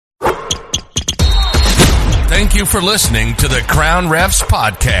Thank you for listening to the Crown Refs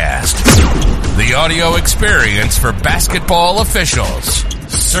Podcast, the audio experience for basketball officials.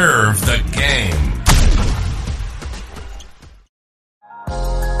 Serve the game.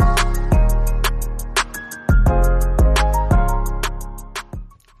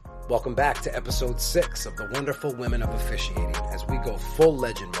 Welcome back to episode 6 of The Wonderful Women of Officiating as we go full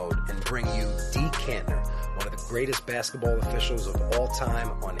legend mode and bring you Dee Kantner, one of the greatest basketball officials of all time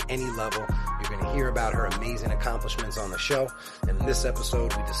on any level. You're going to hear about her amazing accomplishments on the show. And in this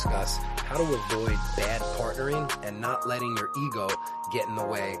episode, we discuss how to avoid bad partnering and not letting your ego get in the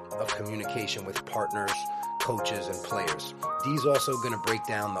way of communication with partners, coaches, and players. Dee's also going to break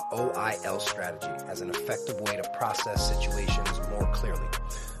down the OIL strategy as an effective way to process situations more clearly.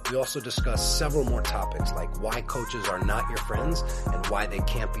 We also discuss several more topics like why coaches are not your friends and why they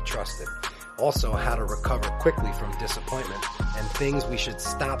can't be trusted. Also, how to recover quickly from disappointment and things we should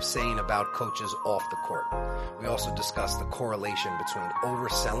stop saying about coaches off the court. We also discuss the correlation between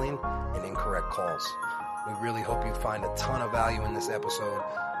overselling and incorrect calls. We really hope you find a ton of value in this episode.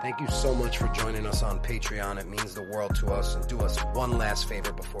 Thank you so much for joining us on Patreon. It means the world to us. And do us one last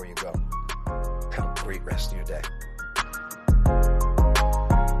favor before you go. Have a great rest of your day.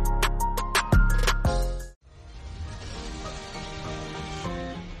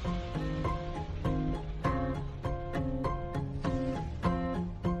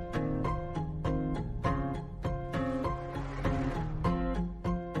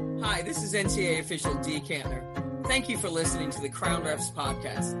 Hi, this is NCAA official Dee Kantner. Thank you for listening to the Crown Refs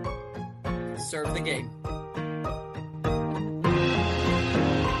Podcast. Serve the game.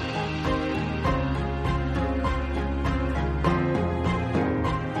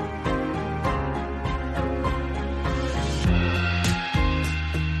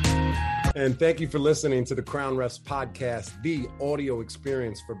 And thank you for listening to the Crown Refs Podcast, the audio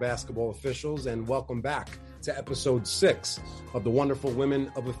experience for basketball officials. And welcome back to episode 6 of The Wonderful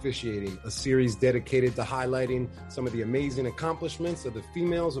Women of Officiating, a series dedicated to highlighting some of the amazing accomplishments of the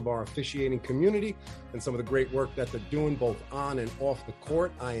females of our officiating community and some of the great work that they're doing both on and off the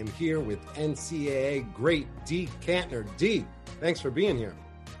court. I am here with NCAA great Dee Kantner. Dee, thanks for being here.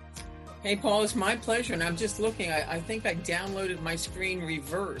 Hey, Paul, it's my pleasure. And I'm just looking. I think I downloaded my screen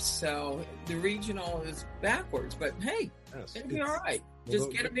reverse, so the regional is backwards. But hey, yes, it'll be all right.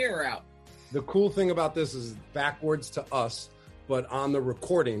 Just get a mirror out. The cool thing about this is backwards to us, but on the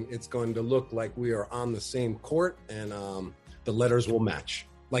recording, it's going to look like we are on the same court, and the letters will match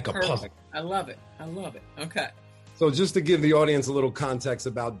like a puzzle. I love it. I love it. Okay. So just to give the audience a little context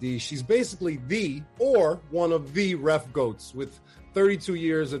about Dee, she's basically the or one of the ref goats with 32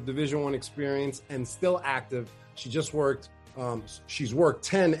 years of Division I experience and still active. She just worked. She's worked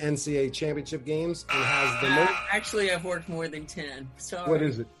 10 NCAA championship games and has the most. Actually, I've worked more than 10. Sorry. What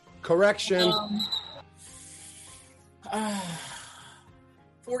is it? Correction.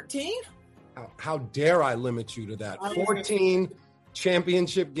 14? How dare I limit you to that? 14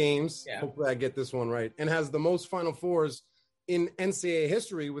 championship games. Yeah. Hopefully I get this one right. And has the most Final Fours in NCAA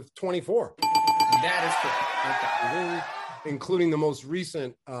history with 24. That is correct. Okay. Including the most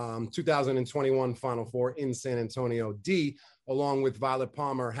recent 2021 Final Four in San Antonio. Dee, along with Violet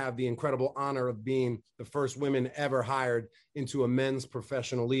Palmer, have the incredible honor of being the first women ever hired into a men's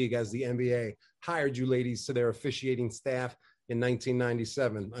professional league, as the NBA hired you ladies to their officiating staff in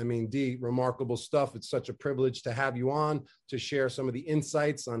 1997. I mean, Dee, remarkable stuff. It's such a privilege to have you on to share some of the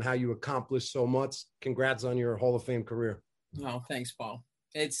insights on how you accomplished so much. Congrats on your Hall of Fame career. Oh, thanks, Paul.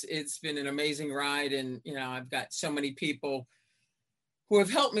 It's been an amazing ride, and I've got so many people who have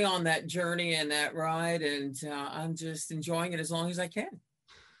helped me on that journey and that ride, and I'm just enjoying it as long as I can.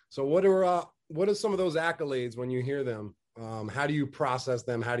 So what are some of those accolades when you hear them? How do you process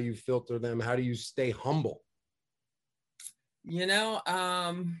them? How do you filter them? How do you stay humble? Because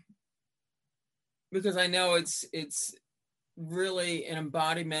I know it's really an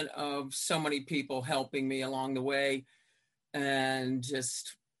embodiment of so many people helping me along the way. And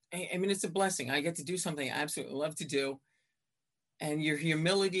just, I mean, it's a blessing. I get to do something I absolutely love to do. And your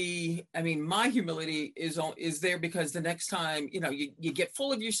humility, I mean, my humility is there because the next time, you get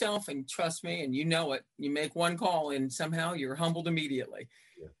full of yourself, and trust me, and you know it, you make one call and somehow you're humbled immediately.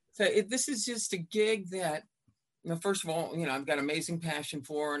 Yeah. So this is just a gig that, first of all, I've got amazing passion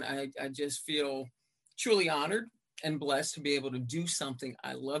for, and I just feel truly honored and blessed to be able to do something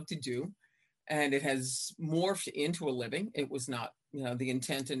I love to do. And it has morphed into a living. It was not, the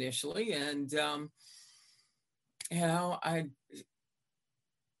intent initially. And,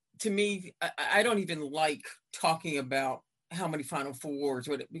 to me, I don't even like talking about how many Final Fours,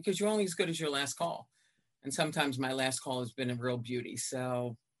 because you're only as good as your last call. And sometimes my last call has been a real beauty.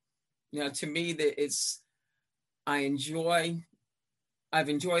 So, to me, I've enjoyed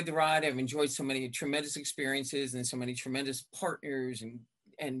the ride. I've enjoyed so many tremendous experiences and so many tremendous partners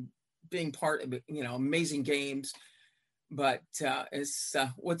and being part of, amazing games. But it's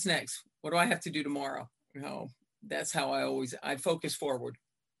what's next? What do I have to do tomorrow? That's how I focus forward.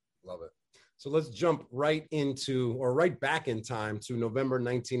 Love it. So let's jump right back in time to November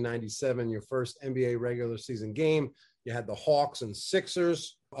 1997, your first NBA regular season game. You had the Hawks and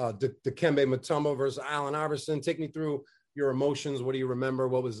Sixers, Dikembe Mutombo versus Allen Iverson. Take me through your emotions. What do you remember?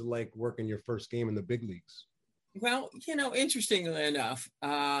 What was it like working your first game in the big leagues? Well, interestingly enough,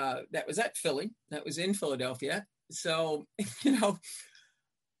 that was at Philly. That was in Philadelphia. So,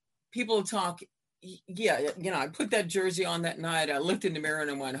 people talk, I put that jersey on that night. I looked in the mirror and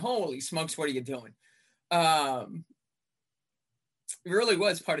I went, holy smokes, what are you doing? It really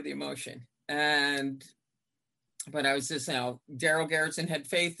was part of the emotion. But I was just, Daryl Garrison had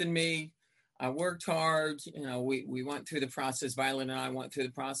faith in me. I worked hard. We went through the process. Violet and I went through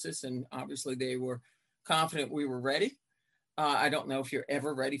the process, and obviously they were confident we were ready. I don't know if you're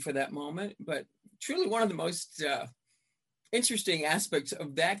ever ready for that moment, but truly one of the most interesting aspects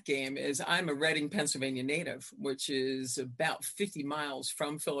of that game is I'm a Reading, Pennsylvania native, which is about 50 miles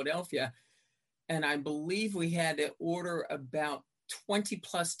from Philadelphia. And I believe we had to order about 20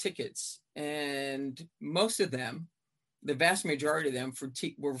 plus tickets. And most of them, the vast majority of them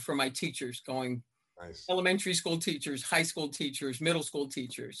were for my teachers going. Nice. Elementary school teachers, high school teachers, middle school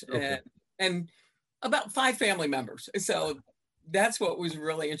teachers, okay. and about 5 family members. So that's what was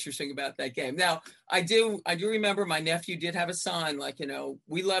really interesting about that game. Now, I do remember my nephew did have a sign like,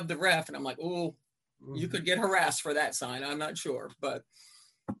 we love the ref. And I'm like, oh, you could get harassed for that sign. I'm not sure. But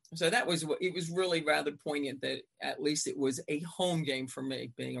so it was really rather poignant that at least it was a home game for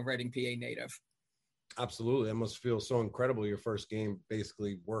me, being a Reading, PA native. Absolutely. It must feel so incredible. Your first game,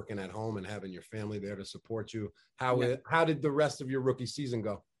 basically working at home and having your family there to support you. How did the rest of your rookie season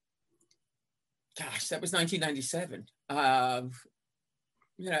go? Gosh, that was 1997.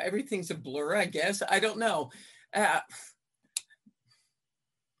 Everything's a blur, I guess. I don't know. I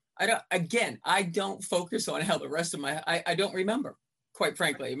don't focus on how the rest of I don't remember, quite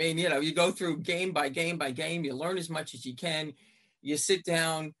frankly. I mean, you go through game by game by game, you learn as much as you can. You sit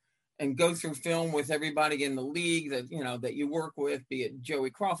down and go through film with everybody in the league that you work with, be it Joey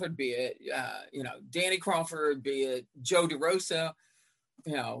Crawford, be it, Danny Crawford, be it Joe DeRosa.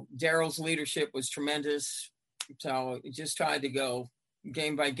 Daryl's leadership was tremendous. So just tried to go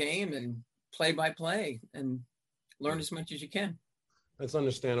game by game and play by play and learn as much as you can. It's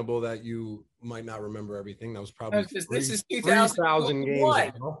understandable that you might not rember everything. That was probably this is 3,000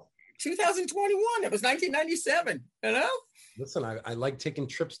 games ago. 2021. It was 1997. Listen, I like taking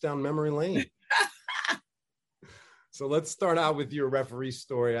trips down memory lane. So let's start out with your referee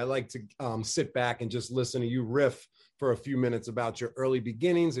story. I like to sit back and just listen to you riff for a few minutes about your early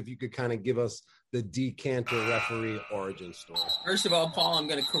beginnings. If you could kind of give us the Kantner referee origin story. First of all, Paul, I'm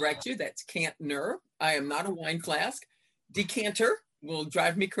going to correct you. That's Kantner. I am not a wine flask. Decanter will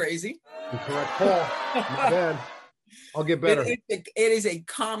drive me crazy. You correct, Paul. My bad. I'll get better. It is a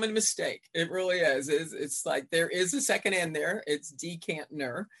common mistake. It really is. It's like there is a second N there. It's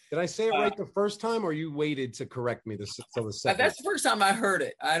Kantner. Did I say it right the first time, or you waited to correct me till the second? That's the first time I heard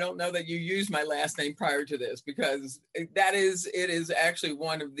it. I don't know that you used my last name prior to this, because it is actually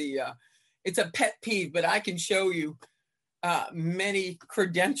one of the it's a pet peeve, but I can show you many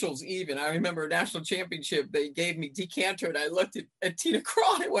credentials. Even I remember a national championship, they gave me Decanter, and I looked at Tina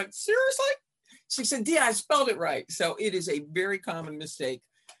Craw and I went, seriously? She said, yeah, I spelled it right. So it is a very common mistake,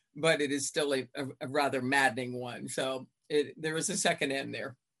 but it is still a rather maddening one. So there is a second N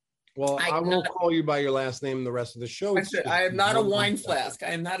there. Well, I won't call you by your last name the rest of the show. I am not a wine flask.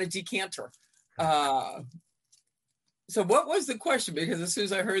 I am not a decanter. So what was the question? Because as soon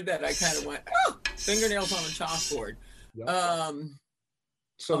as I heard that, I kind of went, oh, fingernails on the chalkboard. Yep.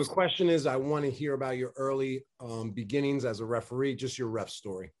 So the question is, I want to hear about your early beginnings as a referee, just your ref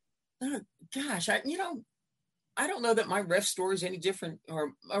story. Gosh, I don't know that my ref story is any different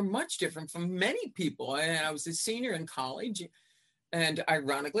or much different from many people. I was a senior in college, and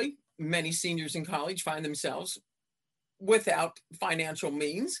ironically, many seniors in college find themselves without financial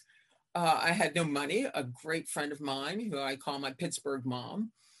means. I had no money. A great friend of mine, who I call my Pittsburgh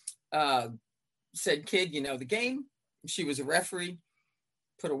mom, said, "Kid, you know the game." She was a referee.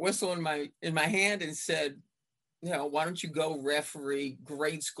 Put a whistle in my hand and said, why don't you go referee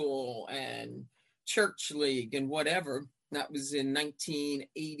grade school and church league and whatever. That was in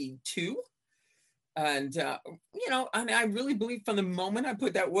 1982. And, and I really believe from the moment I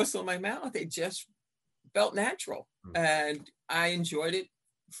put that whistle in my mouth, it just felt natural. And I enjoyed it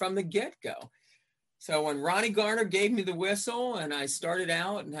from the get-go. So when Ronnie Garner gave me the whistle and I started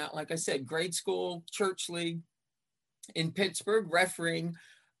out, and like I said, grade school, church league in Pittsburgh, refereeing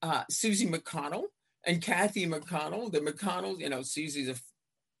Susie McConnell and Kathy McConnell. The McConnells, Susie's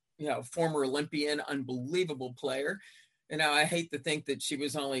a former Olympian, unbelievable player. And now I hate to think that she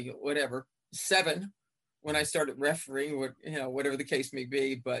was only 7 when I started refereeing, whatever the case may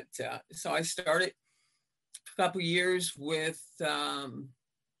be. But so I started a couple years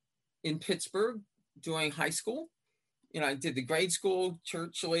in Pittsburgh doing high school. I did the grade school,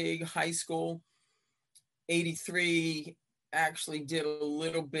 church league, high school. 83, actually did a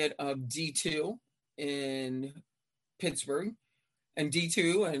little bit of D2 in Pittsburgh, and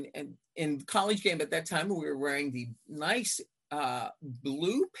D2 and in the college game at that time, we were wearing the nice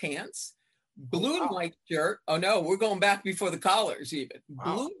blue pants, blue and white shirt. Oh no, we're going back before the collars even. Wow.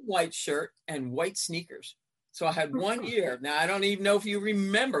 Blue and white shirt and white sneakers. So I had 1 year. Now I don't even know if you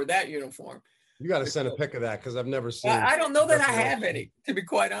remember that uniform. You got to send a pic of that because I've never seen. I don't know that I have any, to be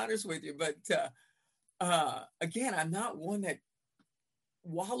quite honest with you. But again, I'm not one that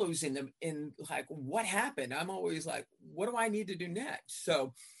wallows in like what happened. I'm always like, what do I need to do next?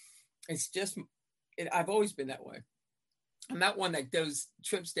 So it's just, I've always been that way. I'm not one that goes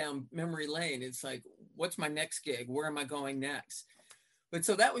trips down memory lane. It's like, what's my next gig? Where am I going next? But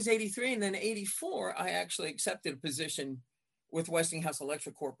so that was 83. And then 84, I actually accepted a position with Westinghouse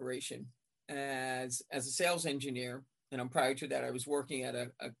Electric Corporation as a sales engineer. And prior to that, I was working at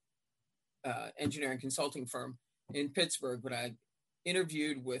a engineering consulting firm in Pittsburgh, but I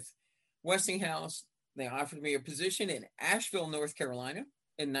interviewed with Westinghouse. They offered me a position in Asheville, North Carolina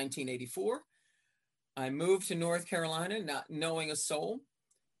in 1984. I moved to North Carolina, not knowing a soul.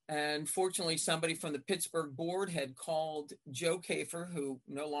 And fortunately, somebody from the Pittsburgh board had called Joe Kafer, who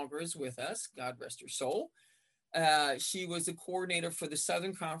no longer is with us, God rest her soul. She was the coordinator for the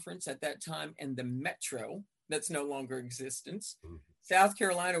Southern Conference at that time and the Metro. That's no longer in existence. Mm-hmm. South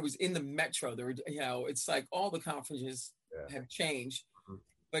Carolina was in the Metro. There were, it's like all the conferences have changed. Mm-hmm.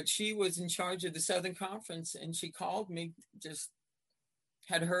 But she was in charge of the Southern Conference, and she called me, just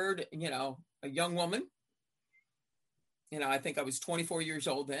had heard, a young woman. I think I was 24 years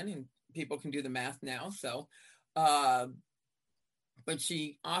old then, and people can do the math now. So, but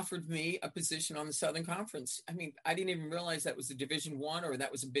she offered me a position on the Southern Conference. I mean, I didn't even realize that was a Division I or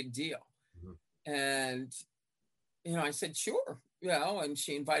that was a big deal. Mm-hmm. And, I said, sure, and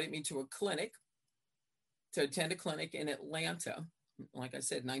she invited me to attend a clinic in Atlanta. Like I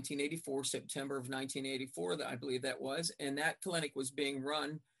said, 1984, September of 1984, I believe that was. And that clinic was being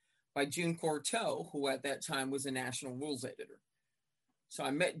run by June Courteau, who at that time was a national rules editor. So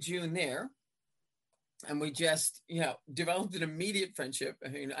I met June there, and we just, developed an immediate friendship. I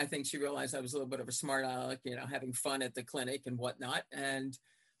mean, I think she realized I was a little bit of a smart aleck, having fun at the clinic and whatnot. And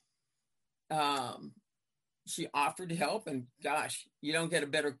she offered to help, and gosh, you don't get a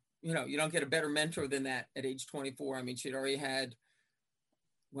better mentor than that at age 24. I mean, she'd already had,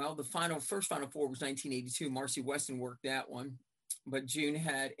 the first Final Four was 1982. Marcy Weston worked that one. But June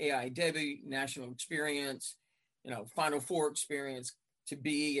had AIW, national experience, Final Four experience to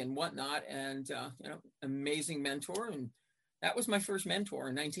be and whatnot, and, amazing mentor. And that was my first mentor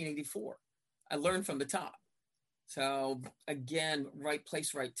in 1984. I learned from the top. So again, right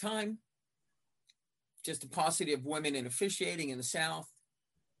place, right time. Just a paucity of women in officiating in the South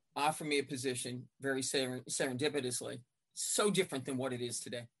offered me a position very serendipitously. So different than what it is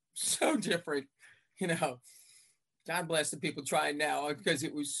today. So different, God bless the people trying now, because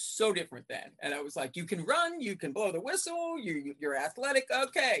it was so different then. And I was like, you can run, you can blow the whistle, you're athletic.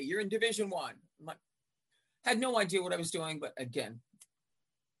 Okay, you're in Division I. I'm like, had no idea what I was doing, but again,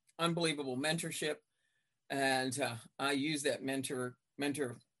 unbelievable mentorship. And I used that mentor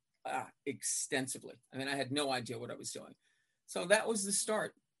extensively. I mean, I had no idea what I was doing. So that was the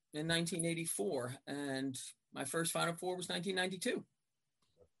start in 1984. And my first Final Four was 1992.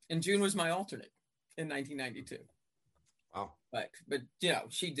 And June was my alternate in 1992. Wow. But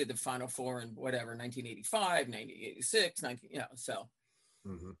she did the Final Four in 1985, 1986, so.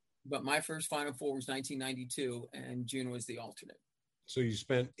 Mm-hmm. But my first Final Four was 1992, and June was the alternate. So you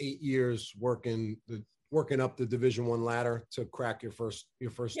spent 8 years working up the Division I ladder to crack your first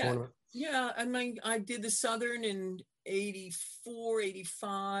tournament? Yeah, I mean, I did the Southern in 84,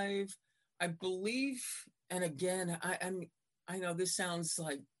 85, I believe. And again, I know this sounds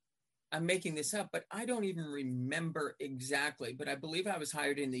like I'm making this up, but I don't even remember exactly. But I believe I was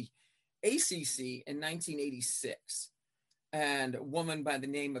hired in the ACC in 1986. And a woman by the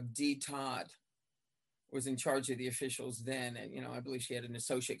name of Dee Todd was in charge of the officials then. And, I believe she had an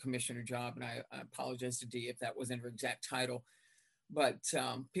associate commissioner job. And I apologize to Dee if that wasn't her exact title. but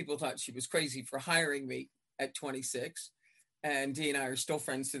people thought she was crazy for hiring me at 26. And Dee and I are still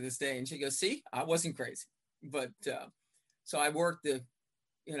friends to this day. And she goes, see, I wasn't crazy. But so I worked the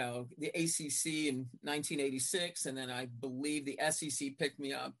ACC in 1986. And then I believe the SEC picked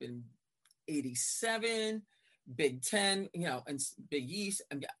me up in 87, Big Ten, and Big East.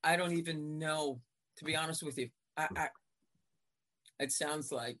 I don't even know, to be honest with you. It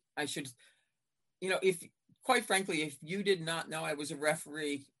sounds like I should, if quite frankly, if you did not know I was a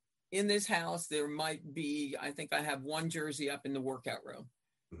referee in this house, there might be, I think I have one jersey up in the workout room.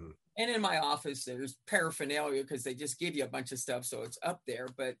 Mm-hmm. And in my office, there's paraphernalia because they just give you a bunch of stuff. So it's up there,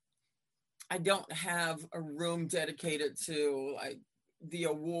 but I don't have a room dedicated to like the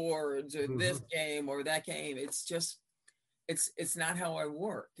awards or this game or that game. It's just, it's not how I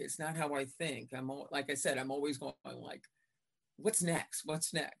work. It's not how I think. Like I said, I'm always going like, what's next?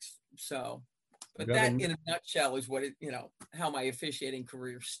 So, but that in a nutshell is what how my officiating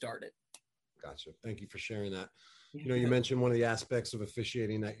career started. Gotcha. Thank you for sharing that. You mentioned one of the aspects of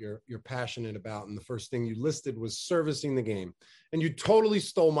officiating that you're passionate about. And the first thing you listed was servicing the game. And you totally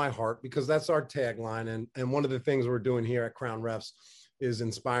stole my heart because that's our tagline. And one of the things we're doing here at Crown Refs is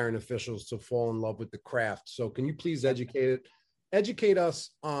inspiring officials to fall in love with the craft. So can you please educate us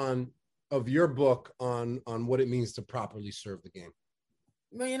of your book on what it means to properly serve the game?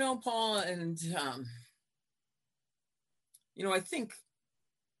 Well, Paul, and, I think,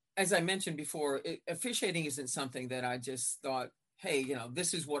 as I mentioned before, officiating isn't something that I just thought, hey,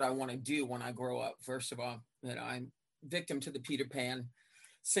 this is what I want to do when I grow up. First of all, I'm victim to the Peter Pan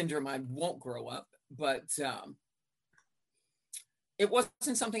syndrome. I won't grow up, but it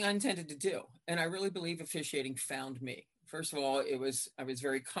wasn't something I intended to do. And I really believe officiating found me. First of all, I was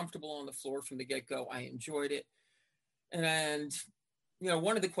very comfortable on the floor from the get-go. I enjoyed it. And,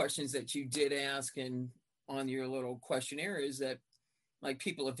 one of the questions that you did ask on your little questionnaire is that, like,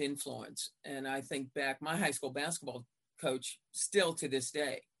 people of influence. And I think back, my high school basketball coach still to this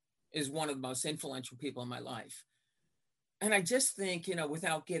day is one of the most influential people in my life. And I just think,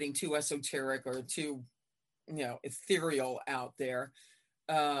 without getting too esoteric or too, ethereal out there,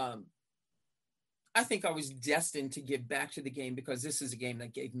 I think I was destined to give back to the game because this is a game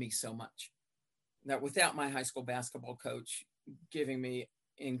that gave me so much. That without my high school basketball coach giving me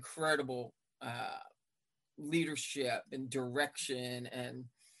incredible leadership and direction and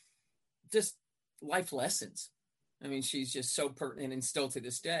just life lessons. I mean, she's just so pertinent and still to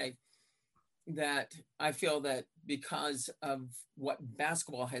this day that I feel that because of what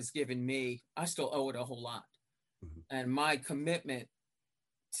basketball has given me, I still owe it a whole lot. Mm-hmm. And my commitment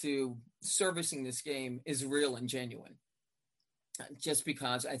to servicing this game is real and genuine, just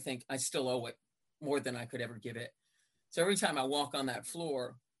because I think I still owe it more than I could ever give it. So every time I walk on that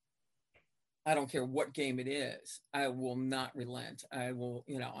floor, I don't care what game it is, I will not relent. I will,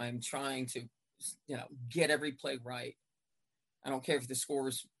 I'm trying to, get every play right. I don't care if the score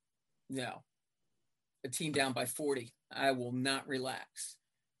is, a team down by 40, I will not relax.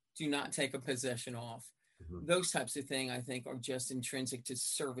 Do not take a possession off. Mm-hmm. Those types of things, I think, are just intrinsic to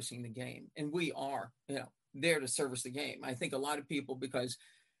servicing the game. And we are, there to service the game. I think a lot of people, because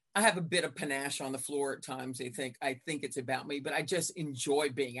I have a bit of panache on the floor at times, I think it's about me, but I just enjoy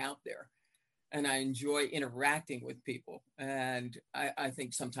being out there. And I enjoy interacting with people. And I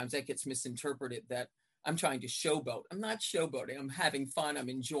think sometimes that gets misinterpreted that I'm trying to showboat. I'm not showboating. I'm having fun. I'm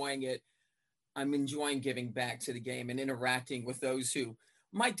enjoying it. I'm enjoying giving back to the game and interacting with those who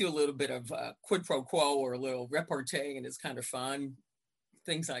might do a little bit of quid pro quo or a little repartee, and it's kind of fun,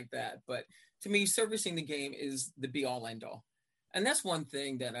 things like that. But to me, servicing the game is the be all end all. And that's one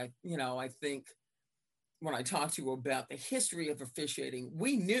thing that I think when I talk to you about the history of officiating,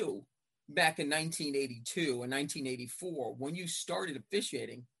 we knew back in 1982 and 1984, when you started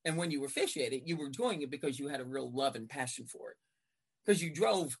officiating and when you officiated, you were doing it because you had a real love and passion for it. Because you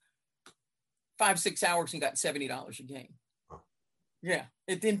drove 5-6 hours and got $70 a game. Yeah,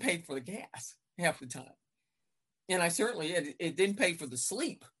 it didn't pay for the gas half the time. And I certainly, it didn't pay for the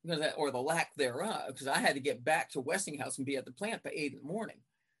sleep or the lack thereof, because I had to get back to Westinghouse and be at the plant by 8 a.m.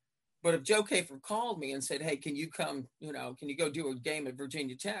 But if Joe Kafer called me and said, hey, can you come, can you go do a game at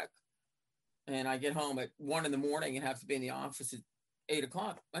Virginia Tech? And I get home at 1 a.m. and have to be in the office at 8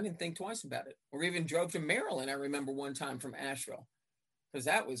 o'clock, I didn't think twice about it. Or even drove to Maryland. I remember one time from Asheville, because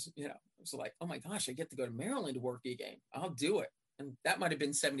that was, it was like, oh my gosh, I get to go to Maryland to work a game. I'll do it. And that might've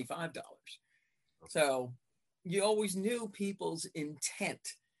been $75. So you always knew people's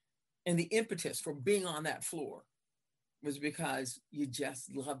intent and the impetus for being on that floor was because you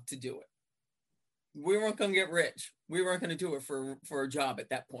just loved to do it. We weren't going to get rich. We weren't going to do it for a job at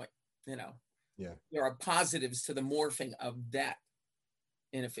that point, Yeah. There are positives to the morphing of that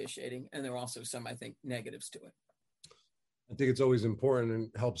in officiating, and there are also some, I think, negatives to it. I think it's always important and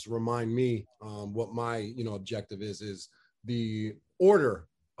helps remind me what my objective is the order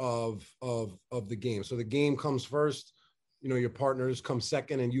of the game. So the game comes first, your partners come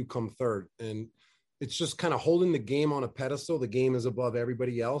second, and you come third, and it's just kind of holding the game on a pedestal. The game is above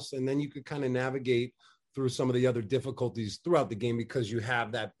everybody else, and then you could kind of navigate through some of the other difficulties throughout the game because you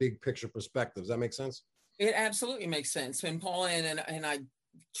have that big picture perspective. Does that make sense? It absolutely makes sense. And Paul, and I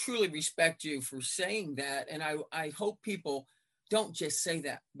truly respect you for saying that. And I hope people don't just say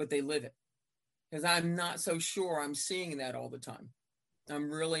that, but they live it. Because I'm not so sure I'm seeing that all the time. I'm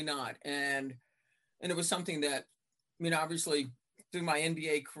really not. And it was something that, obviously through my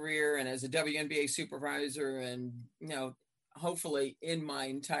NBA career and as a WNBA supervisor and, hopefully in my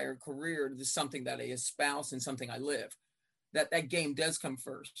entire career, this is something that I espouse and something I live, that game does come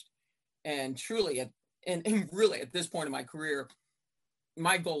first. And truly, and really at this point in my career,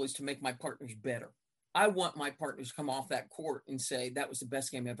 my goal is to make my partners better. I want my partners to come off that court and say, that was the best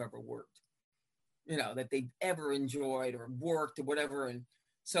game I've ever worked, that they've ever enjoyed or worked or whatever. And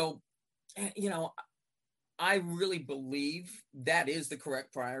so, I really believe that is the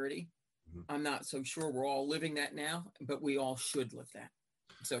correct priority. I'm not so sure we're all living that now, but we all should live that.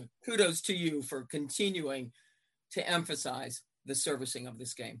 So kudos to you for continuing to emphasize the servicing of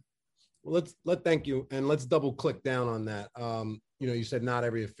this game. Well, thank you. And let's double click down on that. You said not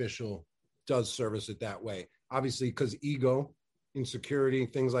every official does service it that way. Obviously, because ego, insecurity,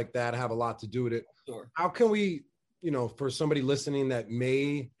 things like that have a lot to do with it. Sure. How can we, for somebody listening that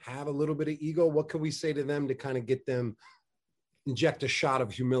may have a little bit of ego, what can we say to them to kind of get them, inject a shot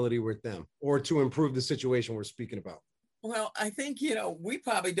of humility with them or to improve the situation we're speaking about? Well, I think, we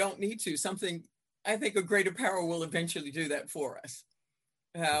probably don't need to. I think a greater power will eventually do that for us.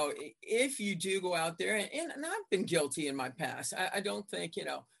 If you do go out there, and I've been guilty in my past, I don't think,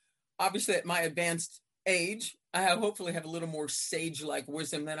 obviously at my advanced age, I hopefully have a little more sage-like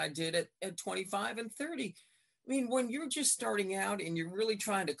wisdom than I did at 25 and 30. I mean, when you're just starting out and you're really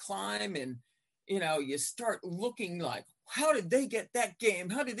trying to climb and, you start looking like, how did they get that game?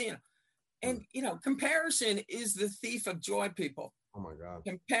 How did they, and, comparison is the thief of joy, people. Oh my God.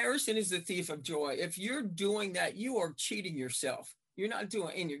 Comparison is the thief of joy. If you're doing that, you are cheating yourself. You're not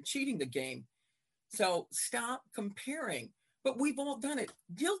doing, and you're cheating the game. So stop comparing. But we've all done it.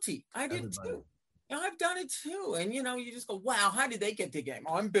 Guilty. I did too. I've done it too. And, you just go, wow, how did they get the game?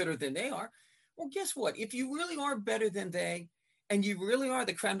 Oh, I'm better than they are. Well, guess what? If you really are better than they, and you really are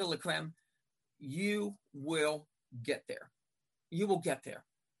the creme de la creme, you will get there. You will get there.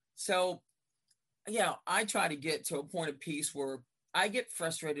 So, yeah, I try to get to a point of peace where I get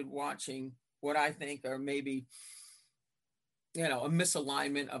frustrated watching what I think are maybe, a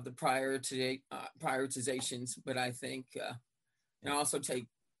misalignment of the prioritizations. But I think, I also take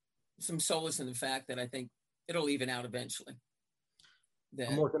some solace in the fact that I think it'll even out eventually.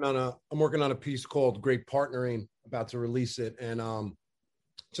 I'm working on a piece called Great Partnering, about to release it. And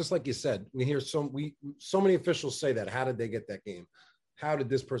just like you said, we hear so many officials say that. How did they get that game? How did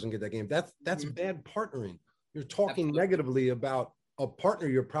this person get that game? That's bad partnering. You're talking Absolutely. negatively about a partner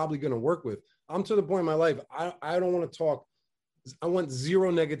you're probably going to work with. I'm to the point in my life, I don't want to talk. I want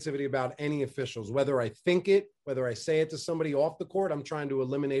zero negativity about any officials, whether I think it, whether I say it to somebody off the court. I'm trying to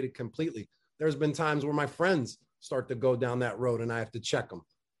eliminate it completely. There's been times where my friends start to go down that road and I have to check them,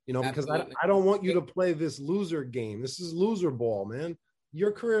 because I don't want you to play this loser game. This is loser ball, man.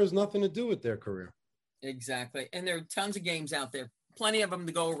 Your career has nothing to do with their career. Exactly. And there are tons of games out there, plenty of them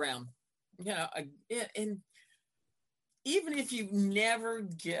to go around. And even if you never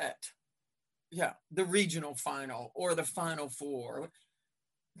get the regional final or the Final Four,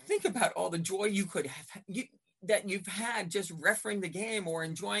 think about all the joy you could have that you've had just refereeing the game or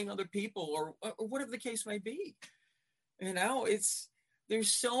enjoying other people or whatever the case may be.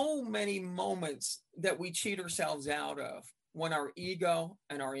 There's so many moments that we cheat ourselves out of when our ego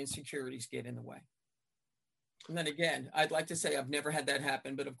and our insecurities get in the way. And then again, I'd like to say I've never had that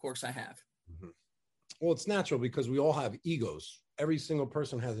happen, but of course I have. Mm-hmm. Well, it's natural because we all have egos. Every single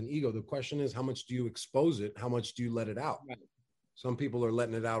person has an ego. The question is, how much do you expose it? How much do you let it out? Right. Some people are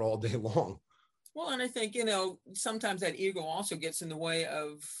letting it out all day long. Well, and I think, sometimes that ego also gets in the way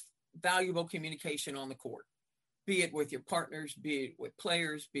of valuable communication on the court, be it with your partners, be it with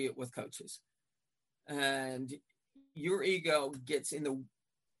players, be it with coaches. And your ego gets in the,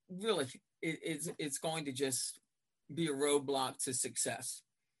 really, it's going to just be a roadblock to success.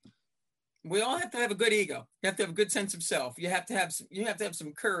 We all have to have a good ego. You have to have a good sense of self. You have to have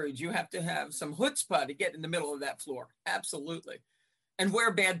some courage. You have to have some chutzpah to get in the middle of that floor. Absolutely. And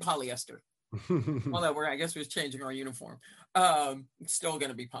wear bad polyester. Although I guess we're changing our uniform. It's still going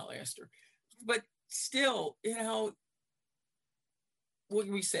to be polyester, but still, what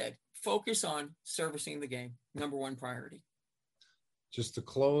we said, focus on servicing the game. Number one priority. Just to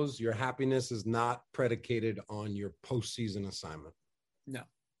close, your happiness is not predicated on your postseason assignment. No.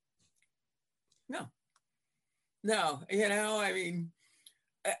 I mean,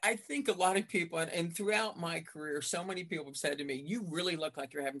 I think a lot of people, and throughout my career, so many people have said to me, you really look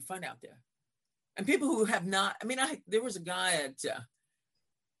like you're having fun out there. And people who have not, I mean, there was a guy at,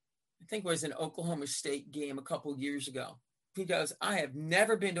 I think it was an Oklahoma State game a couple of years ago. He goes, I have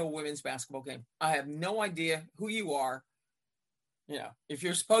never been to a women's basketball game. I have no idea who you are. If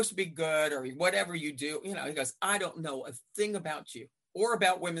you're supposed to be good or whatever you do, he goes, I don't know a thing about you or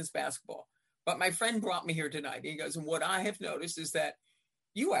about women's basketball. But my friend brought me here tonight. He goes, and what I have noticed is that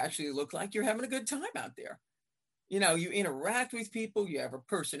you actually look like you're having a good time out there. You interact with people, you have a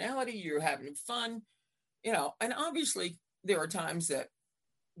personality, you're having fun, and obviously there are times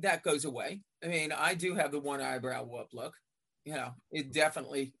that goes away. I mean, I do have the one eyebrow whoop look, it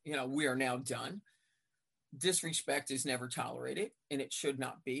definitely, we are now done. Disrespect is never tolerated, and it should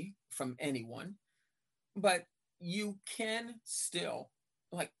not be from anyone, but you can still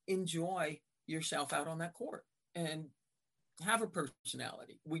enjoy yourself out on that court and have a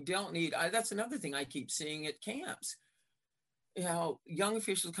personality. We don't need, that's another thing I keep seeing at camps, young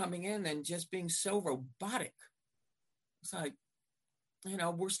officials coming in and just being so robotic. It's like,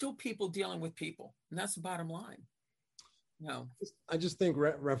 we're still people dealing with people, and that's the bottom line. I just think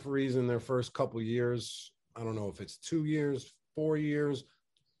referees in their first couple of years, I don't know if it's 2 years, 4 years,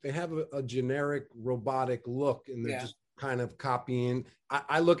 they have a generic robotic look, and they're just kind of copying.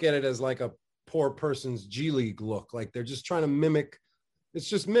 I look at it as like a poor person's G League look. Like they're just trying to mimic. It's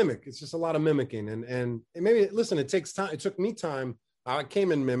just a lot of mimicking. And maybe, listen, it takes time. It took me time. I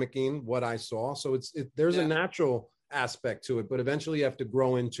came in mimicking what I saw. So there's a natural aspect to it, but eventually you have to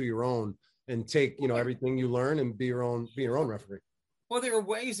grow into your own and take, everything you learn and be your own referee. Well, there are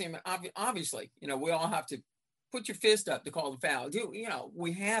ways, obviously, we all have to put your fist up to call the foul.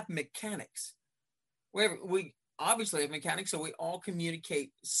 We have mechanics. We obviously have mechanics, so we all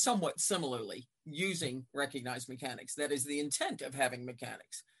communicate somewhat similarly using recognized mechanics. That is the intent of having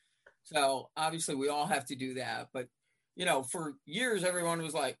mechanics. So obviously we all have to do that. But, for years, everyone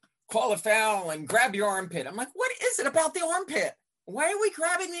was like, call a foul and grab your armpit. I'm like, what is it about the armpit? Why are we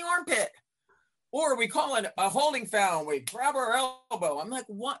grabbing the armpit? Or we call it a holding foul and we grab our elbow. I'm like,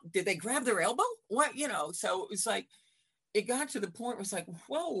 what? Did they grab their elbow? What? So it's like, it got to the point where it's like,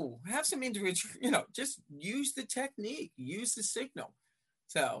 whoa, have some individual, just use the technique, use the signal.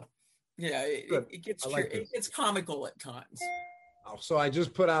 So, it gets comical at times. So I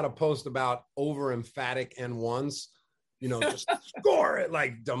just put out a post about over emphatic N1s, just score it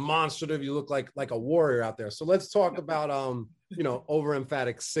like demonstrative. You look like a warrior out there. So let's talk about, over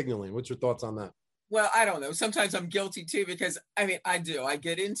emphatic signaling. What's your thoughts on that? Well, I don't know. Sometimes I'm guilty too, because I do. I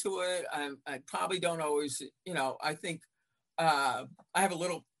get into it. I probably don't always, I think I have a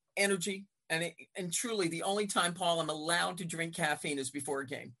little energy, and truly the only time, Paul, I'm allowed to drink caffeine is before a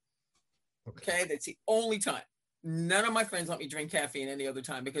game. Okay. That's the only time. None of my friends let me drink caffeine any other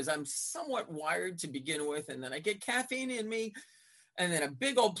time, because I'm somewhat wired to begin with. And then I get caffeine in me, and then a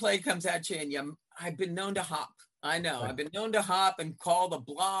big old play comes at you, and I've been known to hop. I know. I've been known to hop and call the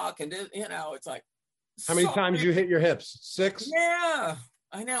block, and it's like, how many times you hit your hips? 6? Yeah,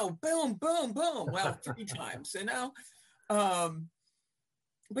 I know. Boom, boom, boom. Well, 3 times,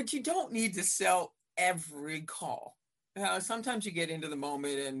 but you don't need to sell every call. Sometimes you get into the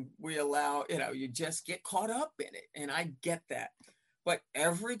moment and we allow, you just get caught up in it. And I get that. But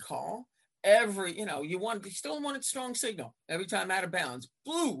every call, you still want a strong signal. Every time out of bounds,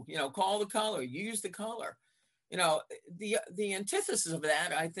 blue, call the color, use the color. The antithesis of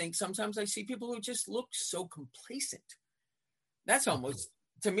that, I think sometimes I see people who just look so complacent. That's almost,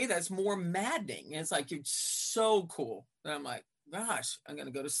 to me, that's more maddening. It's like, you're so cool. And I'm like, gosh, I'm going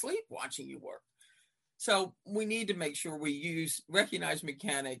to go to sleep watching you work. So we need to make sure we recognize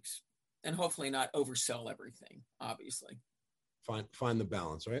mechanics and hopefully not oversell everything, obviously. Find the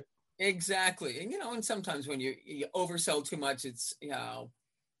balance, right? Exactly. And, and sometimes when you oversell too much, it's, who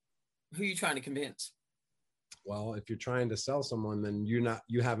are you trying to convince? Well, if you're trying to sell someone, then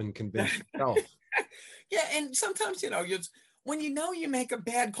you haven't convinced yourself. Yeah. And sometimes, when you make a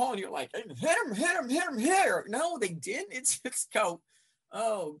bad call and you're like, hit him. No, they didn't. It's go.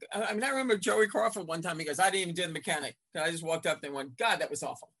 Oh, I remember Joey Crawford one time, he goes, I didn't even do the mechanic. I just walked up and went, God, that was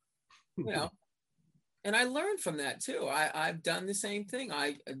awful. And I learned from that too. I've done the same thing.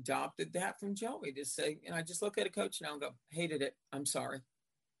 I adopted that from Joey to say, and I just look at a coach now and go, hated it. I'm sorry.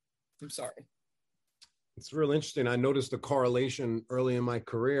 It's real interesting. I noticed a correlation early in my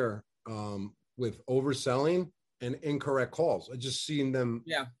career with overselling and incorrect calls. I just seen them,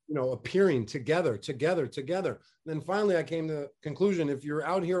 appearing together. And then finally I came to the conclusion, if you're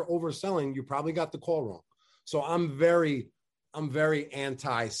out here overselling, you probably got the call wrong. So I'm very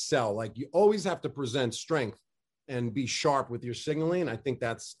anti-sell. Like, you always have to present strength and be sharp with your signaling. I think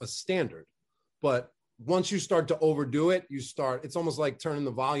that's a standard. But once you start to overdo it, it's almost like turning the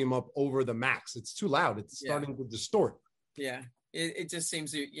volume up over the max. It's too loud. It's starting to distort. Yeah. It just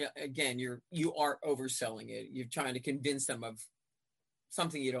seems that, again, you are overselling it. You're trying to convince them of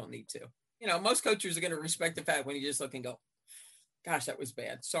something you don't need to. Most coaches are going to respect the fact when you just look and go, gosh, that was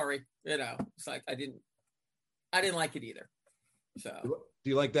bad. Sorry. It's like, I didn't like it either. So do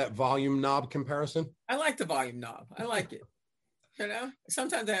you like that volume knob comparison? I like the volume knob. I like it.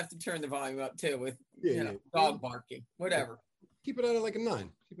 Sometimes I have to turn the volume up too with, dog barking, whatever. Keep it at like a 9.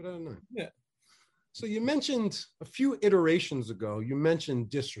 Yeah. So you mentioned a few iterations ago, you mentioned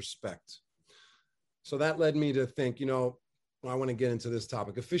disrespect. So that led me to think, I want to get into this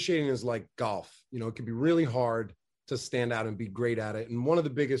topic. Officiating is like golf. It can be really hard to stand out and be great at it. And one of the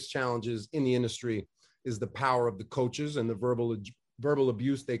biggest challenges in the industry is the power of the coaches and the verbal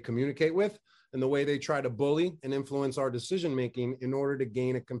abuse they communicate with, and the way they try to bully and influence our decision-making in order to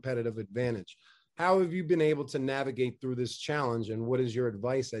gain a competitive advantage. How have you been able to navigate through this challenge, and what is your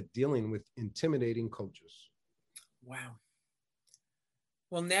advice at dealing with intimidating coaches? Wow.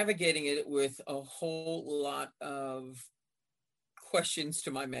 Well, navigating it with a whole lot of questions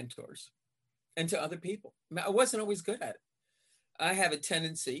to my mentors and to other people. I wasn't always good at it. I have a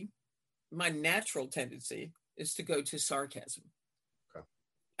tendency, my natural tendency is to go to sarcasm. Okay.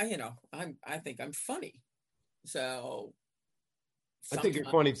 I think I'm funny. So I think you're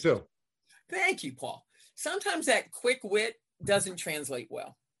funny too. Thank you, Paul. Sometimes that quick wit doesn't translate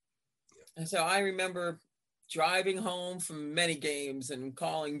well. And so I remember driving home from many games and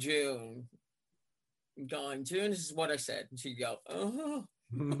calling June, going, June, this is what I said. And she'd go, oh.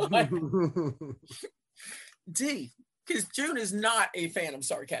 D, because June is not a fan of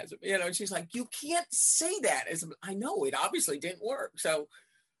sarcasm. She's like, you can't say that. I know it obviously didn't work. So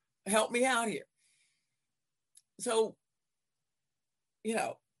help me out here. So,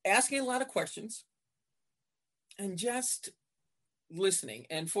 asking a lot of questions and just listening.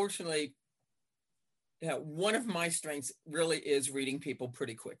 And fortunately, one of my strengths really is reading people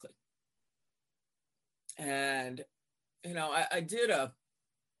pretty quickly. And,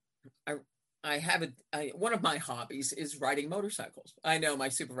 one of my hobbies is riding motorcycles. I know my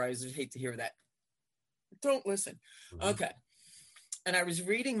supervisors hate to hear that. Don't listen. Mm-hmm. Okay. And I was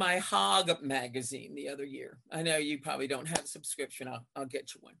reading my Hog magazine the other year. I know you probably don't have a subscription. I'll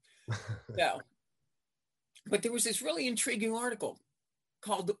get you one. So, but there was this really intriguing article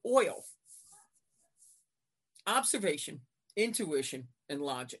called Oil: Observation, Intuition, and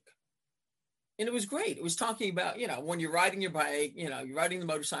Logic. And it was great. It was talking about, when you're riding your bike, you're riding the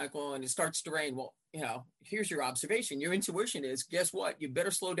motorcycle and it starts to rain. Well, here's your observation. Your intuition is, guess what? You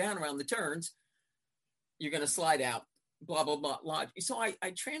better slow down around the turns. You're going to slide out. Blah, blah, blah, logic. So I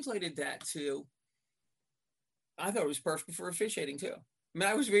translated that to, I thought it was perfect for officiating too.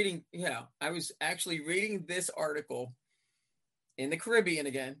 I was actually reading this article in the Caribbean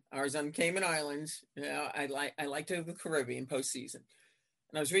again. I was on Cayman Islands. I like to the Caribbean postseason.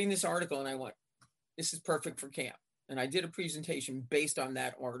 And I was reading this article and I went, this is perfect for camp. And I did a presentation based on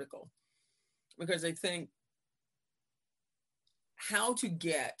that article because I think how to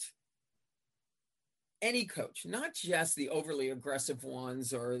get any coach, not just the overly aggressive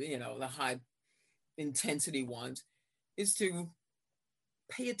ones or, the high intensity ones, is to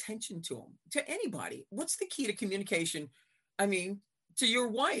pay attention to them, to anybody. What's the key to communication? To your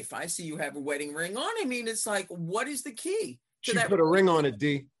wife, I see you have a wedding ring on. It's like, what is the key? She put a ring on it,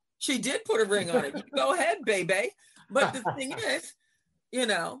 D. She did put a ring on it. Go ahead, baby. But the thing is,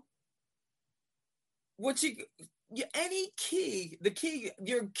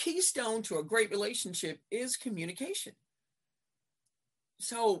 your keystone to a great relationship is communication.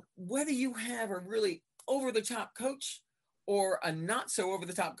 So whether you have a really over-the-top coach or a not so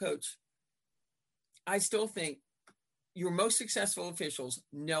over-the-top coach, I still think your most successful officials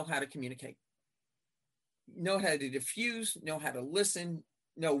know how to communicate, know how to diffuse, know how to listen,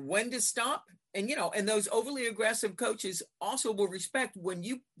 know when to stop. And, and those overly aggressive coaches also will respect when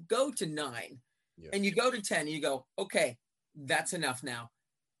you go to 9 and you go to 10 and you go, okay, that's enough now.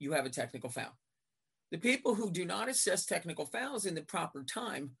 You have a technical foul. The people who do not assess technical fouls in the proper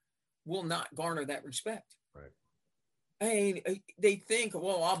time will not garner that respect. Right. They think,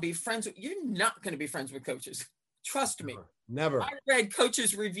 well, I'll be friends with, you're not going to be friends with coaches. Trust me. Never. I read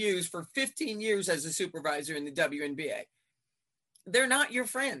coaches' reviews for 15 years as a supervisor in the WNBA. They're not your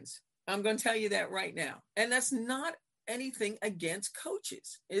friends. I'm going to tell you that right now. And that's not anything against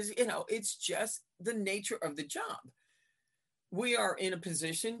coaches. It's just the nature of the job. We are in a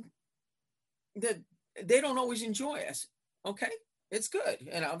position that they don't always enjoy us. Okay, it's good.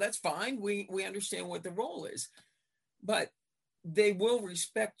 That's fine. We understand what the role is, but they will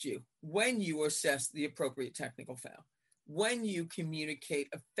respect you when you assess the appropriate technical foul, when you communicate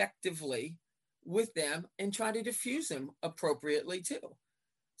effectively with them and try to diffuse them appropriately too.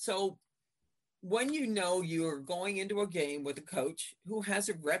 So when you're going into a game with a coach who has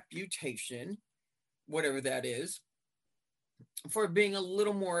a reputation, whatever that is, for being a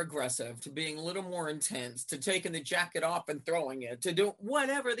little more aggressive, to being a little more intense, to taking the jacket off and throwing it, to do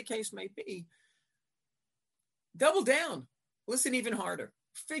whatever the case may be, double down, listen even harder,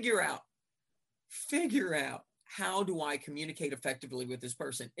 figure out how do I communicate effectively with this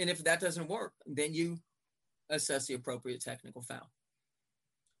person? And if that doesn't work, then you assess the appropriate technical foul.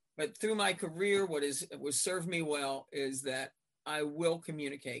 But through my career, what served me well is that I will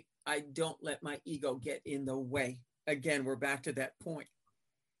communicate. I don't let my ego get in the way. Again, we're back to that point.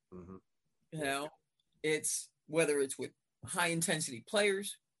 Mm-hmm. It's whether it's with high intensity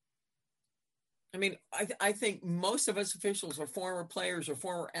players. I mean, I think most of us officials are former players or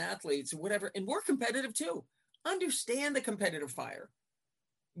former athletes or whatever, and we're competitive too. Understand the competitive fire.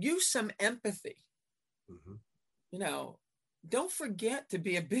 Use some empathy. Mm-hmm. Don't forget to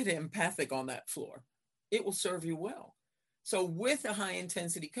be a bit empathic on that floor. It will serve you well. So with a high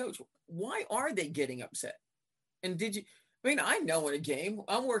intensity coach, why are they getting upset? And I know in a game,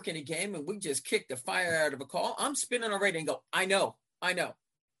 I'm working a game and we just kicked the fire out of a call. I'm spinning already and go, I know.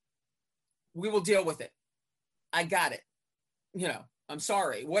 We will deal with it. I got it. I'm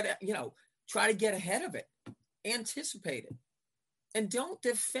sorry. Try to get ahead of it. Anticipate it. And don't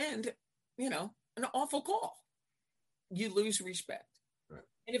defend, an awful call. You lose respect. Right.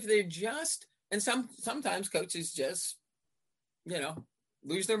 And if they're sometimes coaches just,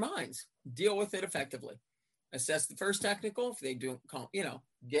 lose their minds. Deal with it effectively. Assess the first technical. If they don't,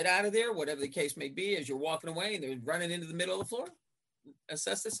 get out of there, whatever the case may be, as you're walking away and they're running into the middle of the floor,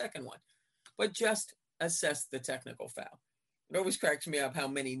 assess the second one. But just assess the technical foul. It always cracks me up how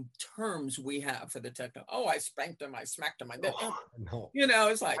many terms we have for the technical. Oh, I spanked him. I smacked him. I did. Oh, no.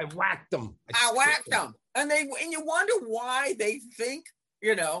 It's like I whacked him. I whacked him. And you wonder why they think,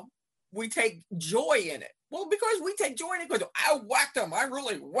 we take joy in it. Well, because we take joy in it because I whacked him. I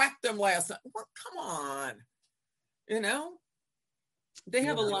really whacked him last night. Well, come on. They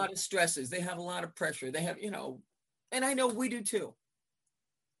have a lot of stresses. They have a lot of pressure. They have, and I know we do too.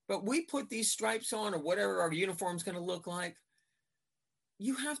 But we put these stripes on or whatever our uniform's going to look like.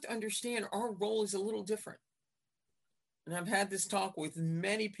 You have to understand our role is a little different. And I've had this talk with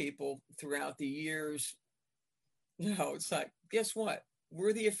many people throughout the years. It's like, guess what?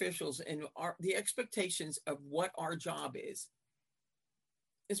 We're the officials, and the expectations of what our job is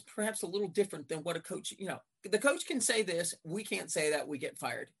perhaps a little different than what a coach, the coach can say this, we can't say that, we get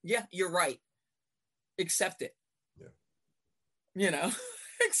fired. Yeah, you're right. Accept it. Yeah.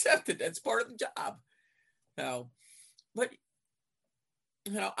 Accept it. That's part of the job. But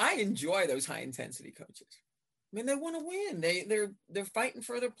I enjoy those high intensity coaches. I mean, they want to win. They're fighting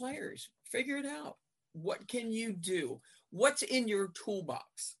for their players. Figure it out. What can you do? What's in your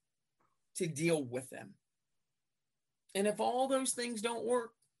toolbox to deal with them? And if all those things don't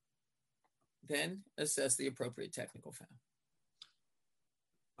work, then assess the appropriate technical foul.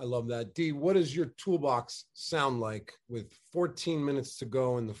 I love that. D, what does your toolbox sound like with 14 minutes to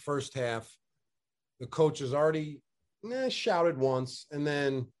go in the first half? The coach has already shouted once and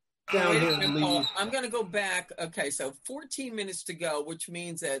then down here. I'm going to go back. Okay, so 14 minutes to go, which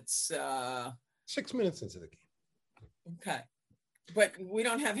means it's 6 minutes into the game. Okay, but we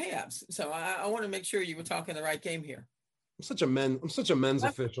don't have halves, so I want to make sure you were talking the right game here. I'm such a men's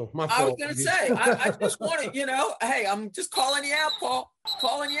official. My fault. I was going to say, I just wanted, hey, I'm just calling you out, Paul.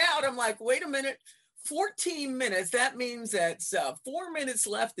 Calling you out. I'm like, wait a minute, 14 minutes. That means that's 4 minutes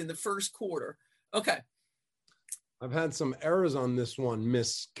left in the first quarter. Okay. I've had some errors on this one,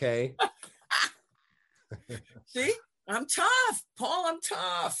 Miss K. See, I'm tough, Paul. I'm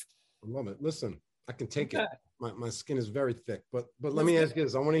tough. I love it. Listen, I can take it. My skin is very thick, but let me ask you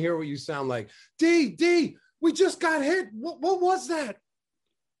this. I want to hear what you sound like. D, we just got hit. What was that?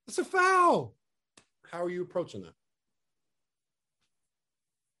 It's a foul. How are you approaching that?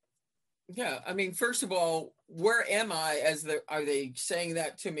 Yeah, I mean, first of all, where am I? Are they saying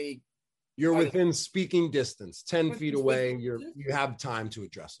that to me? You're within speaking distance, 10 feet away. You have time to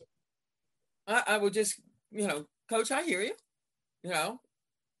address it. I would just, Coach, I hear you.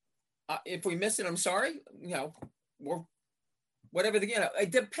 If we miss it, I'm sorry. We're whatever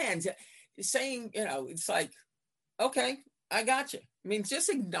it depends. Saying, it's like, okay, I got you. I mean, just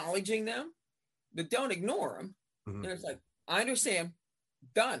acknowledging them, but don't ignore them. Mm-hmm. It's like, I understand.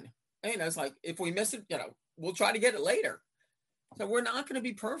 Done. And it's like, if we miss it, we'll try to get it later. So we're not going to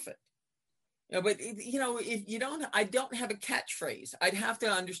be perfect. But if you don't, I don't have a catchphrase. I'd have to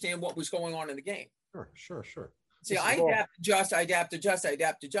understand what was going on in the game. Sure. See, I adapt, adjust.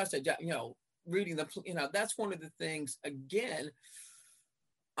 Reading that's one of the things, again,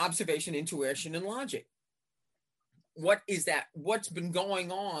 observation, intuition, and logic. What is that? What's been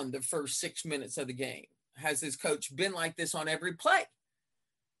going on the first 6 minutes of the game? Has this coach been like this on every play?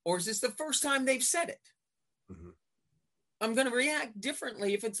 Or is this the first time they've said it? Mm-hmm. I'm going to react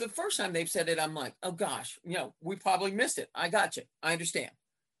differently. If it's the first time they've said it, I'm like, oh gosh, we probably missed it. I got you. I understand.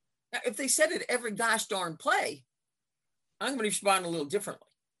 Now, if they said it every gosh darn play, I'm going to respond a little differently.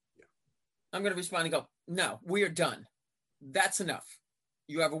 Yeah. I'm going to respond and go, no, we are done. That's enough.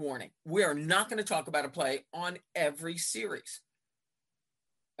 You have a warning. We are not going to talk about a play on every series.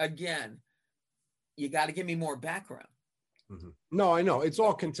 Again, you got to give me more background. Mm-hmm. No, I know. It's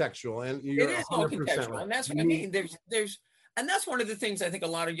all contextual. And it is all contextual. Right. And that's what I mean. And that's one of the things I think a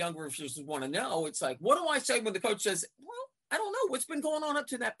lot of younger officials want to know. It's like, what do I say when the coach says, well, I don't know what's been going on up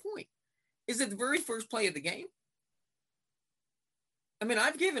to that point? Is it the very first play of the game? I mean,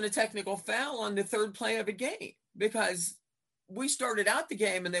 I've given a technical foul on the third play of a game because we started out the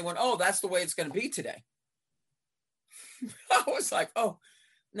game and they went, oh, that's the way it's going to be today. I was like, oh,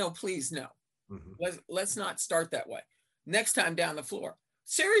 no, please, no. Mm-hmm. Let's not start that way. Next time down the floor.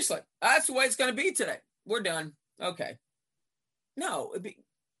 Seriously, that's the way it's going to be today. We're done. Okay. No,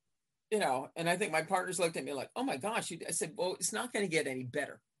 and I think my partners looked at me like, oh my gosh. I said, well, it's not going to get any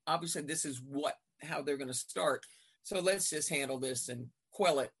better. Obviously, this is how they're going to start. So let's just handle this and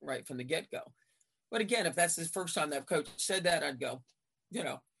quell it right from the get-go. But again, if that's the first time that coach said that, I'd go,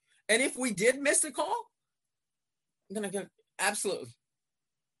 and if we did miss the call, I'm going to go, absolutely.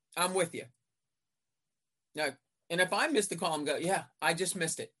 I'm with you. Now, and if I missed the call, I'm going, yeah, I just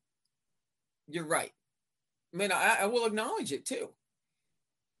missed it. You're right. I mean, I will acknowledge it too.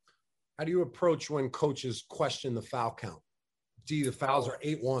 How do you approach when coaches question the foul count? The fouls are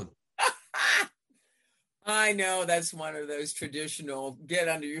 8-1. I know that's one of those traditional get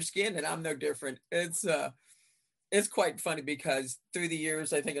under your skin, and I'm no different. It's quite funny because through the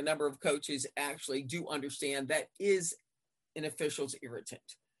years, I think a number of coaches actually do understand that is an official's irritant.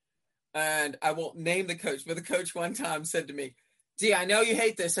 And I won't name the coach, but the coach one time said to me, Dee, I know you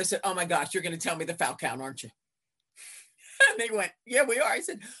hate this. I said, oh my gosh, you're going to tell me the foul count, aren't you? And they went, yeah, we are. I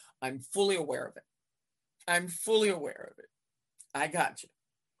said, I'm fully aware of it. I got you.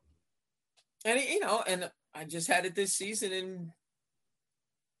 And, and I just had it this season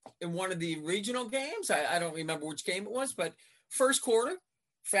in one of the regional games. I don't remember which game it was, but first quarter,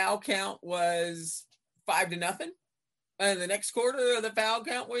 foul count was 5-0. And the next quarter, the foul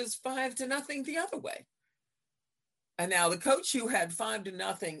count was 5-0 the other way. And now the coach who had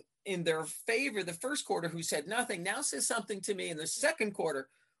 5-0 in their favor the first quarter, who said nothing, now says something to me in the second quarter.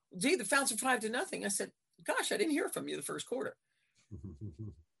 Gee, the fouls are 5-0. I said, gosh, I didn't hear from you the first quarter.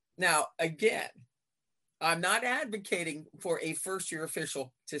 Now, again, I'm not advocating for a first-year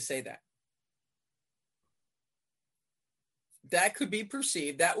official to say that. That could be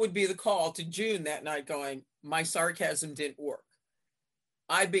perceived. That would be the call to June that night going, my sarcasm didn't work.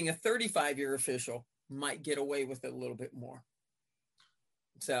 I, being a 35-year official, might get away with it a little bit more.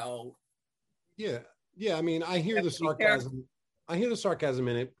 So. Yeah. I mean, I hear the sarcasm. I hear the sarcasm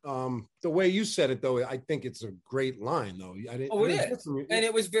in it. The way you said it, though, I think it's a great line, though. It is. And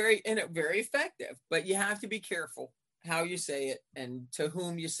it was very effective. But you have to be careful how you say it and to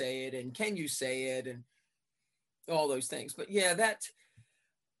whom you say it and can you say it and all those things. But yeah,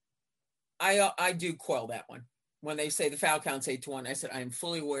 I do quell that one. When they say the foul count's 8-1, I said, I am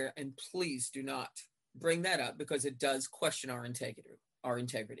fully aware, and please do not bring that up because it does question our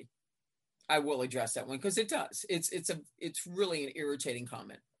integrity. I will address that one because it does. It's really an irritating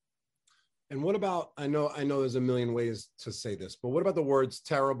comment. And what about, I know there's a million ways to say this, but what about the words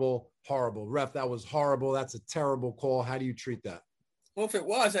terrible, horrible? Ref, that was horrible. That's a terrible call. How do you treat that? Well, if it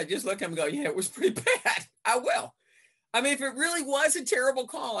was, I just look at him and go, yeah, it was pretty bad. I will. I mean, if it really was a terrible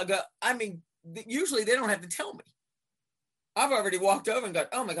call, I go, I mean, usually they don't have to tell me. I've already walked over and gone,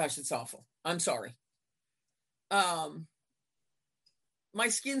 oh my gosh, it's awful. I'm sorry. My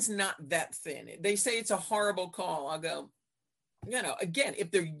skin's not that thin. They say it's a horrible call. I'll go, again,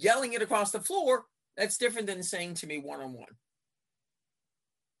 if they're yelling it across the floor, that's different than saying to me one-on-one.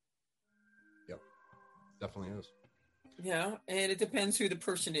 Yep, definitely is. And it depends who the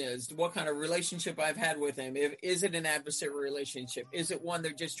person is, what kind of relationship I've had with him. Is it an adversary relationship? Is it one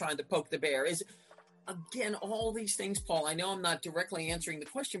they're just trying to poke the bear? Again, all these things, Paul, I know I'm not directly answering the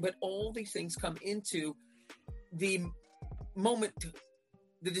question, but all these things come into the moment,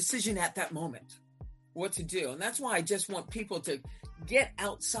 the decision at that moment, what to do. And that's why I just want people to get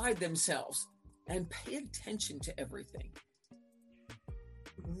outside themselves and pay attention to everything.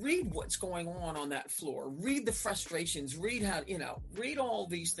 Read what's going on that floor. Read the frustrations. Read how, read all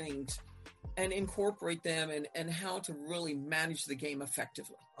these things and incorporate them and how to really manage the game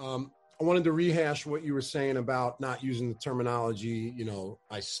effectively. I wanted to rehash what you were saying about not using the terminology,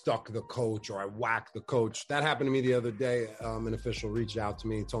 I stuck the coach or I whacked the coach. That happened to me the other day. An official reached out to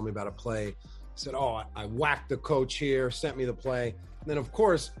me and told me about a play. Said, I whacked the coach here, sent me the play. And then, of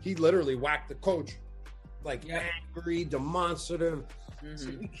course, he literally whacked the coach, angry, demonstrative. Mm-hmm.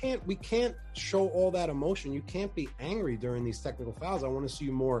 So we can't show all that emotion. You can't be angry during these technical fouls. I want to see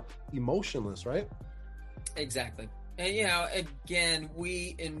you more emotionless, right? Exactly. And, again,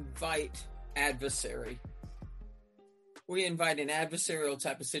 we invite adversary. We invite an adversarial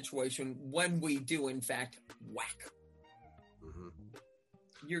type of situation when we do, in fact, whack. Mm-hmm.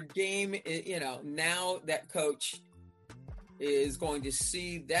 Your game, now that coach is going to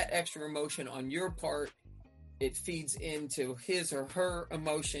see that extra emotion on your part. It feeds into his or her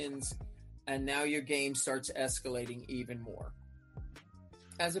emotions, and now your game starts escalating even more.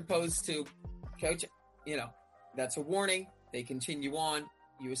 As opposed to, coach, that's a warning. They continue on.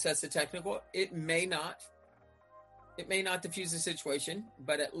 You assess the technical. It may not diffuse the situation,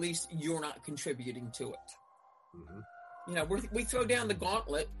 but at least you're not contributing to it. Mm-hmm. We throw down the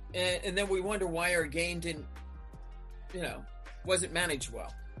gauntlet, and then we wonder why our game didn't, wasn't managed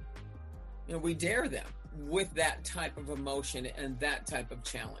well. We dare them with that type of emotion and that type of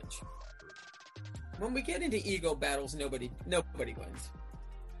challenge. When we get into ego battles, nobody wins.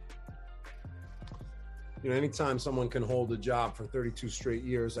 Anytime someone can hold a job for 32 straight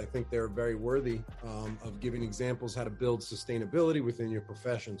years, I think they're very worthy of giving examples how to build sustainability within your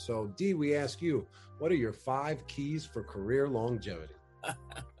profession. So, Dee, we ask you, what are your 5 keys for career longevity?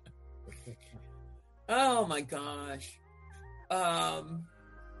 Oh my gosh.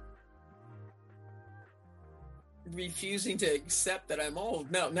 Refusing to accept that I'm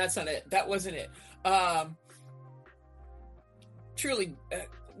old. No, that's not it. That wasn't it. Truly,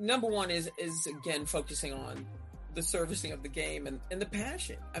 number one is again focusing on the servicing of the game and the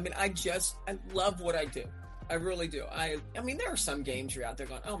passion. I mean, I love what I do. I really do. I mean, there are some games you're out there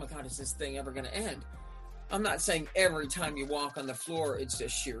going, oh my God, is this thing ever going to end? I'm not saying every time you walk on the floor, it's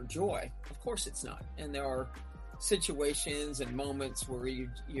just sheer joy. Of course it's not. And there are situations and moments where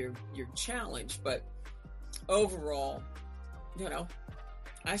you're challenged, but overall,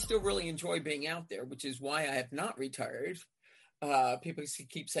 I still really enjoy being out there, which is why I have not retired. People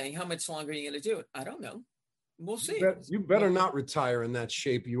keep saying, how much longer are you going to do it? I don't know. We'll see. You better not retire in that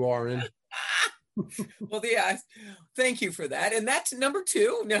shape you are in. Well, yeah, thank you for that. And that's number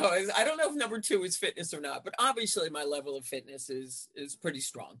 2. No, I don't know if number 2 is fitness or not, but obviously my level of fitness is pretty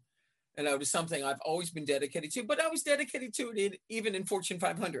strong. And it was something I've always been dedicated to, but I was dedicated to it even in Fortune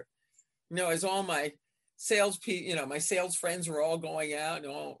 500. As all my sales people, my sales friends were all going out and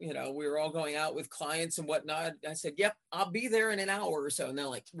all, we were all going out with clients and whatnot. I said, yep, I'll be there in an hour or so. And they're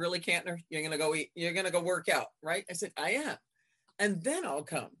like, really, Kantner? You're going to go eat? You're going to go work out, right? I said, I am. And then I'll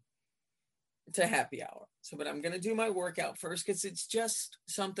come to happy hour. So, but I'm going to do my workout first because it's just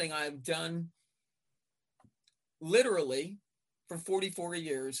something I've done literally for 44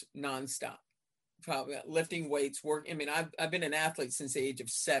 years nonstop. Probably lifting weights, work. I mean, I've been an athlete since the age of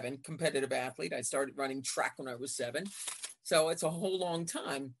 7, competitive athlete. I started running track when I was 7. So it's a whole long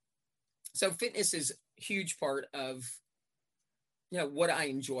time. So fitness is a huge part of, what I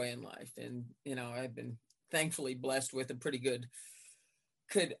enjoy in life. And, I've been thankfully blessed with a pretty good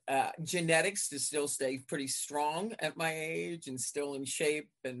genetics to still stay pretty strong at my age and still in shape.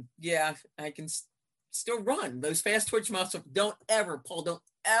 And yeah, I can still run those fast twitch muscles. Don't ever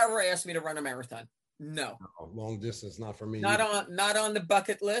ask me to run a marathon. No. Long distance, not for me. Not on the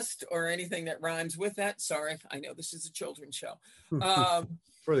bucket list or anything that rhymes with that. Sorry. I know this is a children's show.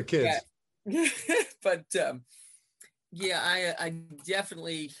 For the kids. Yeah. But I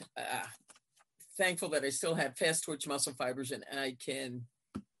definitely thankful that I still have fast twitch muscle fibers and I can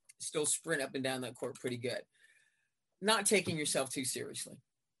still sprint up and down that court pretty good. Not taking yourself too seriously.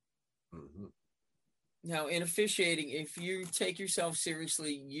 Mm-hmm. Now, in officiating, if you take yourself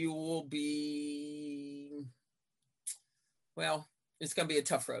seriously, you will be, it's going to be a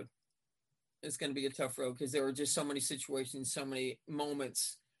tough road. It's going to be a tough road because there are just so many situations, so many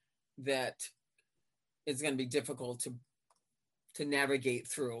moments that it's going to be difficult to navigate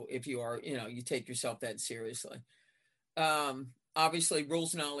through if you are, you take yourself that seriously. Obviously,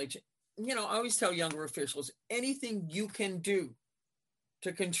 rules knowledge. I always tell younger officials, anything you can do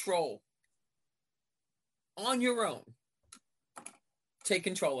to control on your own, take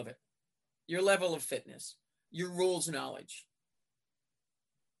control of it. Your level of fitness, your rules knowledge,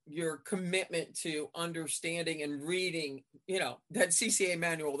 your commitment to understanding and reading, that CCA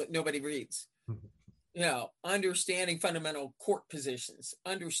manual that nobody reads, understanding fundamental court positions,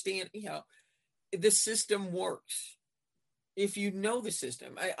 understand, the system works. If you know the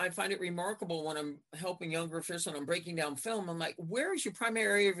system, I find it remarkable when I'm helping younger officials and I'm breaking down film. I'm like, where is your primary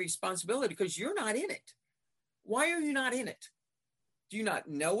area of responsibility? Because you're not in it. Why are you not in it? Do you not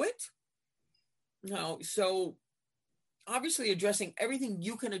know it? No. So obviously addressing everything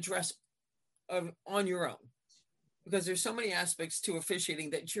you can address on your own, because there's so many aspects to officiating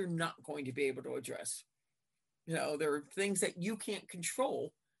that you're not going to be able to address. There are things that you can't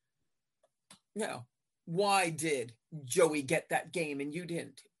control. Why did Joey get that game and you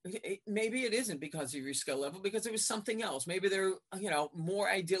didn't? Maybe it isn't because of your skill level, because it was something else. Maybe they're, more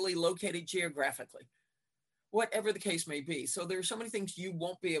ideally located geographically, whatever the case may be. So there are so many things you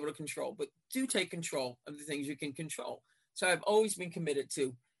won't be able to control, but do take control of the things you can control. So I've always been committed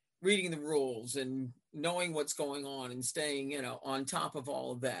to reading the rules and knowing what's going on and staying, on top of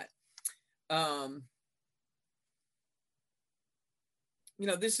all of that.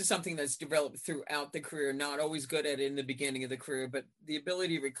 This is something that's developed throughout the career, not always good at it in the beginning of the career, but the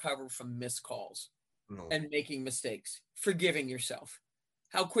ability to recover from missed calls and making mistakes, forgiving yourself.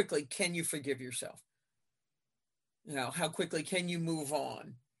 How quickly can you forgive yourself? How quickly can you move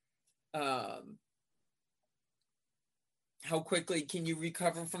on? How quickly can you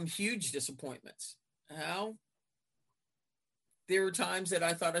recover from huge disappointments? There were times that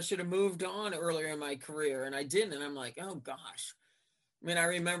I thought I should have moved on earlier in my career and I didn't. And I'm like, oh gosh. I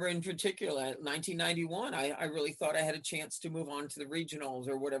remember in particular, 1991, I really thought I had a chance to move on to the regionals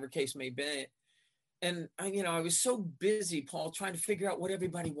or whatever case may be. And I was so busy, Paul, trying to figure out what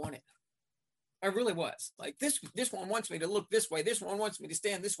everybody wanted. I really was. Like, this one wants me to look this way. This one wants me to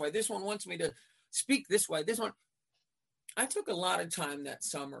stand this way. This one wants me to speak this way. This one. I took a lot of time that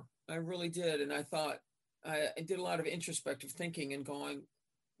summer. I really did. And I thought, I did a lot of introspective thinking and going,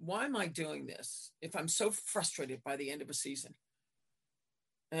 why am I doing this if I'm so frustrated by the end of a season?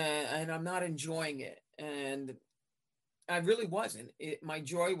 And I'm not enjoying it. And I really wasn't. My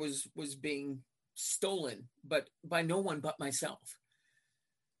joy was being stolen, but by no one but myself.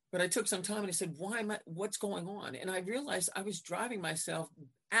 But I took some time and I said, what's going on? And I realized I was driving myself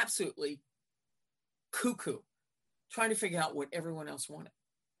absolutely cuckoo, trying to figure out what everyone else wanted.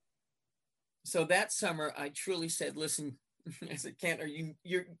 So that summer, I truly said, listen, I said, Kantner,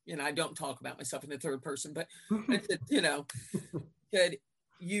 you're, I don't talk about myself in the third person, but I said, said,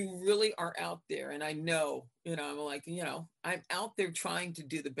 you really are out there. And I know, I'm like, I'm out there trying to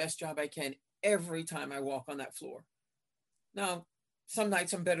do the best job I can every time I walk on that floor. Now, some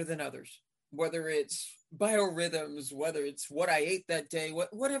nights I'm better than others, whether it's biorhythms, whether it's what I ate that day,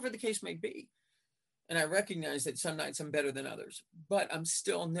 whatever the case may be. And I recognize that some nights I'm better than others, but I'm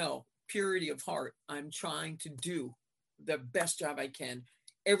still purity of heart. I'm trying to do the best job I can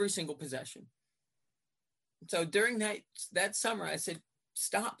every single possession. So during that summer, I said,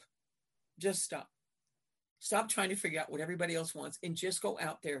 stop, just stop. Stop trying to figure out what everybody else wants and just go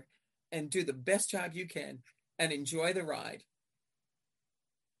out there and do the best job you can and enjoy the ride.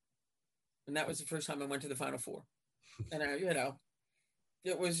 And that was the first time I went to the Final Four. And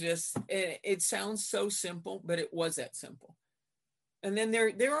it was just, it sounds so simple, but it was that simple. And then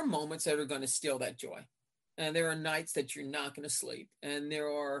there are moments that are going to steal that joy. And there are nights that you're not going to sleep. And there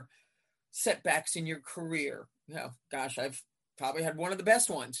are setbacks in your career. Gosh, I've probably had one of the best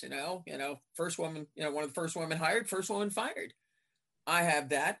ones, first woman, one of the first women hired, first woman fired. I have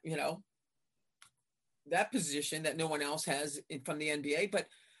that, that position that no one else has from the NBA, but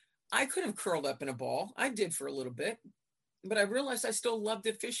I could have curled up in a ball. I did for a little bit, but I realized I still loved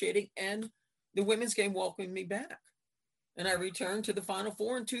officiating and the women's game welcomed me back. And I returned to the Final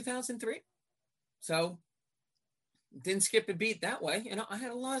Four in 2003. So didn't skip a beat that way. I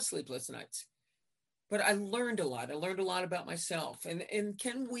had a lot of sleepless nights, but I learned a lot. I learned a lot about myself. And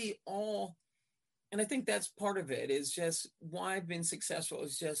can we all, and I think that's part of it, is just why I've been successful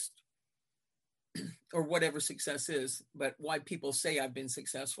is just, or whatever success is, but why people say I've been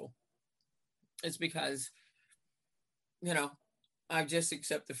successful. It's because, I just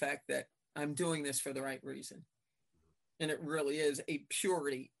accept the fact that I'm doing this for the right reason. And it really is a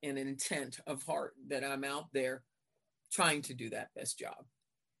purity and intent of heart that I'm out there trying to do that best job.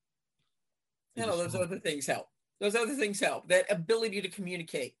 Those other things help. Those other things help. That ability to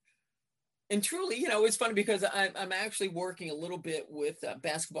communicate. And truly, it's funny because I'm actually working a little bit with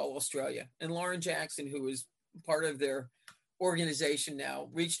Basketball Australia, and Lauren Jackson, who is part of their organization now,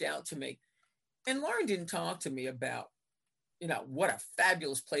 reached out to me. And Lauren didn't talk to me about, what a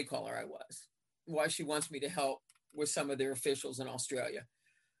fabulous play caller I was, why she wants me to help with some of their officials in Australia.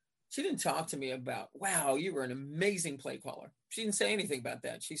 She didn't talk to me about, wow, you were an amazing play caller. She didn't say anything about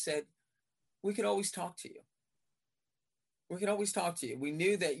that. She said, we could always talk to you. We could always talk to you. We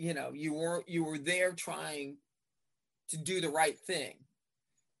knew that, you were there trying to do the right thing.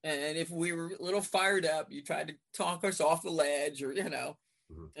 And if we were a little fired up, you tried to talk us off the ledge or, and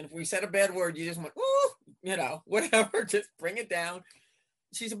if we said a bad word, you just went, ooh, whatever, just bring it down.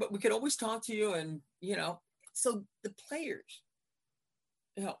 She said, but we could always talk to you. And, so the players,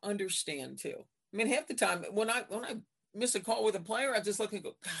 understand too. I mean, half the time when I miss a call with a player, I just look and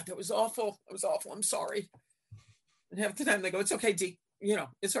go, God, that was awful. It was awful. I'm sorry. And half the time they go, it's okay, D,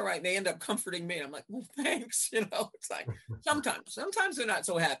 it's all right. And they end up comforting me. And I'm like, well, thanks. It's like sometimes they're not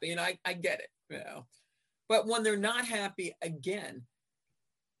so happy, and I get it, but when they're not happy, again,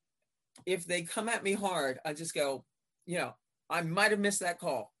 if they come at me hard, I just go, I might've missed that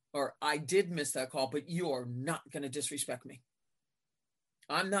call, or I did miss that call, but you are not going to disrespect me.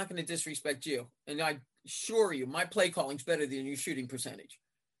 I'm not going to disrespect you. And I assure you, my play calling's better than your shooting percentage.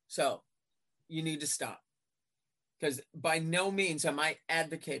 So you need to stop. Because by no means am I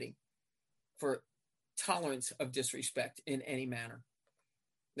advocating for tolerance of disrespect in any manner.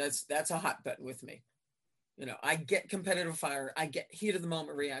 That's a hot button with me. I get competitive fire. I get heat of the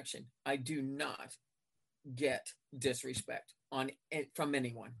moment reaction. I do not get disrespect from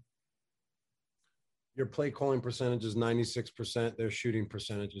anyone. Your play calling percentage is 96%. Their shooting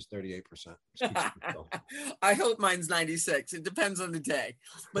percentage is 38%. I hope mine's 96. It depends on the day.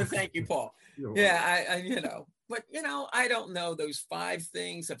 But thank you, Paul. Yeah, I but I don't know those 5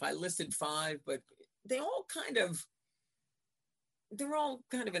 things. If I listed 5, but they're all kind of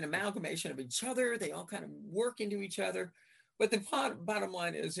an amalgamation of each other. They all kind of work into each other. But the bottom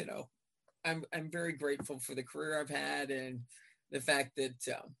line is, I'm very grateful for the career I've had and the fact that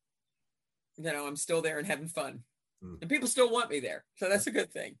I'm still there and having fun, and people still want me there. So that's a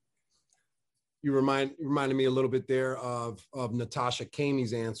good thing. You reminded me a little bit there of Natasha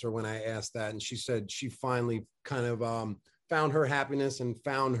Kamey's answer when I asked that. And she said she finally kind of found her happiness and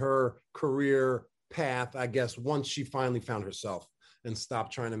found her career path, I guess, once she finally found herself and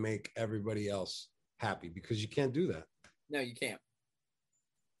stopped trying to make everybody else happy, because you can't do that. No, you can't.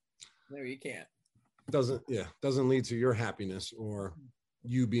 Doesn't lead to your happiness or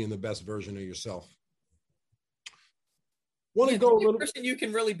you being the best version of yourself. The only person you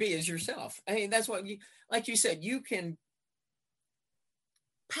can really be is yourself. I mean, that's what like you said, you can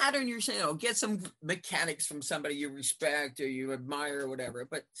pattern yourself, get some mechanics from somebody you respect or you admire or whatever,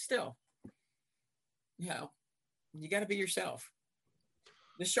 but still, you got to be yourself.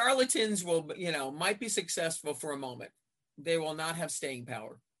 The charlatans will, might be successful for a moment. They will not have staying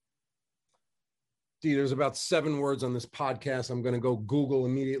power. D, there's about 7 words on this podcast I'm going to go Google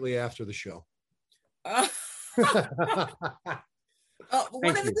immediately after the show. One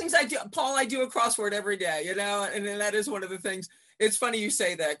of the things I do, Paul, I do a crossword every day, and that is one of the things. It's funny you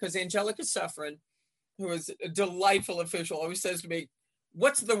say that, because Angelica Suffren, who is a delightful official, always says to me,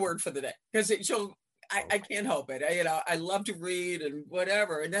 what's the word for the day? Because I can't help it. I love to read and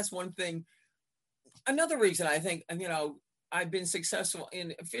whatever. And that's one thing. Another reason I think, I've been successful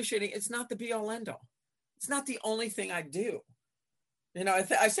in officiating, it's not the be all end all. It's not the only thing I do.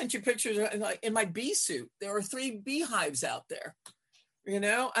 I sent you pictures in my bee suit. There are 3 beehives out there.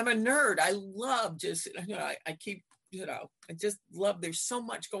 I'm a nerd. I love just, I keep, I just love, there's so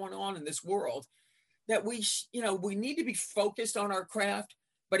much going on in this world that we need to be focused on our craft,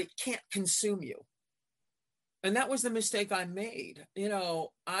 but it can't consume you. And that was the mistake I made.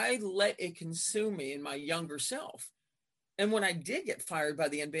 I let it consume me in my younger self. And when I did get fired by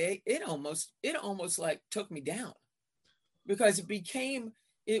the NBA, it almost like took me down, because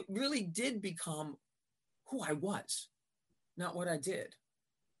it really did become who I was, not what I did.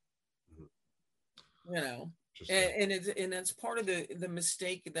 And that's part of the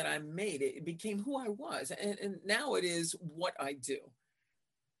mistake that I made. It became who I was. And now it is what I do.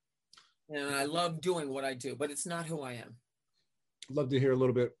 And I love doing what I do, but it's not who I am. I'd love to hear a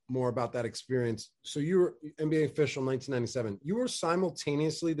little bit more about that experience. So you were NBA official in 1997. You were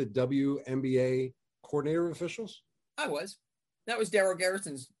simultaneously the WNBA coordinator of officials? I was. That was Darryl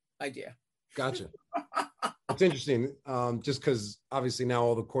Garrison's idea. Gotcha. It's interesting, just because obviously now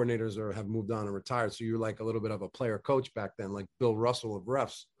all the coordinators have moved on and retired. So you're like a little bit of a player coach back then, like Bill Russell of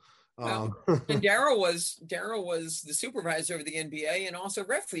refs. Well, and Daryl was the supervisor of the NBA and also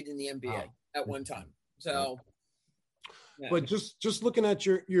refereed in the NBA at one time. So, yeah. But just looking at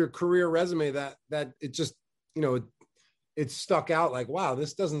your career resume, that it just, it stuck out like, wow,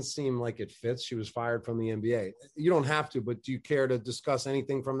 this doesn't seem like it fits. She was fired from the NBA. You don't have to, but do you care to discuss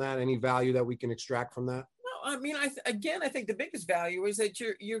anything from that? Any value that we can extract from that? Well, I mean, I think the biggest value is that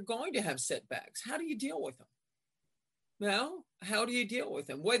you're going to have setbacks. How do you deal with them? Well, how do you deal with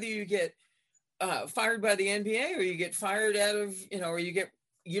them? Whether you get fired by the NBA or you get fired out of, or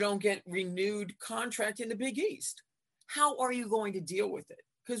you don't get renewed contract in the Big East. How are you going to deal with it?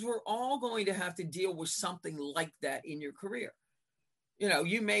 Because we're all going to have to deal with something like that in your career.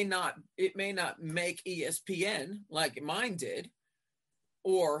 It may not make ESPN like mine did,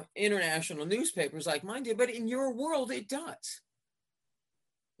 or international newspapers like mine did, but in your world, it does.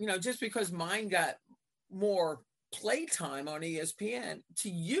 Just because mine got more playtime on ESPN, to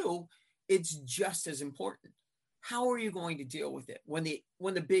you, it's just as important. How are you going to deal with it when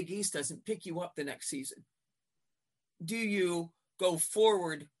the Big East doesn't pick you up the next season? Do you go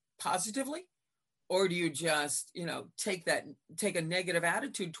forward positively, or do you just, take a negative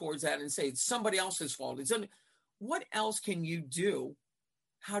attitude towards that and say it's somebody else's fault? What else can you do?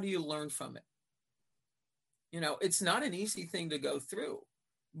 How do you learn from it? It's not an easy thing to go through,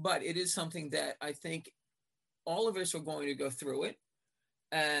 but it is something that I think all of us are going to go through it,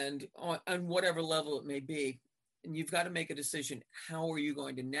 and on whatever level it may be. And you've got to make a decision. How are you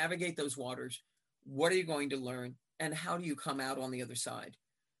going to navigate those waters? What are you going to learn? And how do you come out on the other side?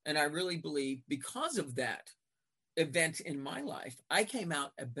 And I really believe because of that event in my life, I came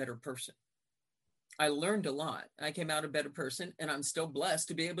out a better person. I learned a lot. I came out a better person, and I'm still blessed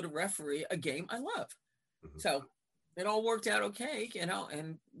to be able to referee a game I love. Mm-hmm. So it all worked out okay,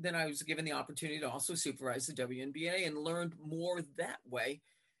 and then I was given the opportunity to also supervise the WNBA and learned more that way.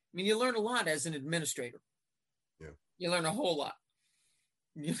 I mean, you learn a lot as an administrator. Yeah. You learn a whole lot.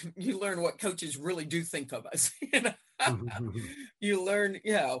 You learn what coaches really do think of us. You learn,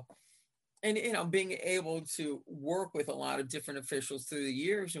 and being able to work with a lot of different officials through the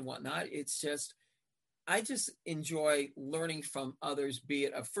years and whatnot. I just enjoy learning from others, be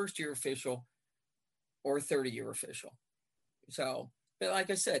it a first-year official or 30-year official. So, but like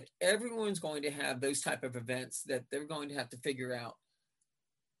I said, everyone's going to have those type of events that they're going to have to figure out,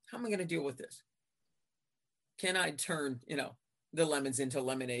 how am I going to deal with this? Can I turn, the lemons into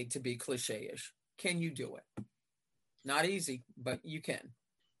lemonade, to be cliche-ish? Can you do it? Not easy, but you can.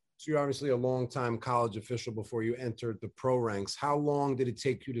 So you're obviously a long-time college official before you entered the pro ranks. How long did it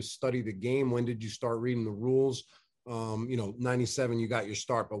take you to study the game? When did you start reading the rules? 97, you got your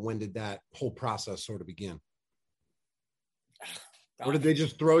start, but when did that whole process sort of begin? Gosh. Or did they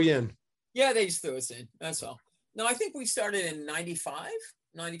just throw you in? Yeah, they just threw us in. That's all. No, I think we started in 95,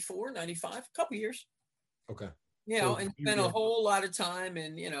 94, 95, a couple years. Okay. And spent a whole lot of time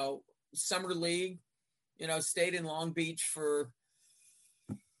in, summer league, stayed in Long Beach for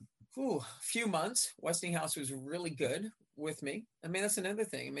a few months. Westinghouse was really good with me. I mean, that's another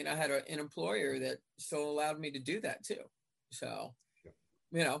thing. I mean, I had an employer that still allowed me to do that too. So,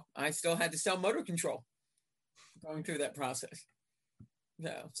 I still had to sell motor control going through that process.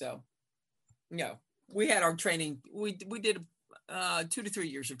 We had our training. We did 2 to 3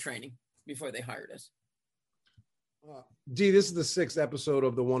 years of training before they hired us. Dee, this is the 6th episode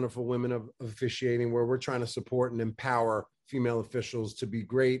of the Wonderful Women of Officiating, where we're trying to support and empower female officials to be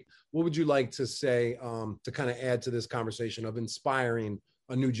great. What would you like to say to kind of add to this conversation of inspiring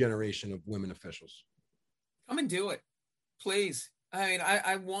a new generation of women officials? Come and do it, please. I mean,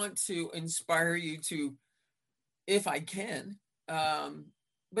 I want to inspire you to, if I can,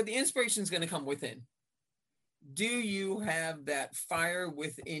 but the inspiration is going to come within. Do you have that fire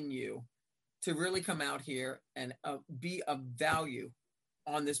within you to really come out here and be of value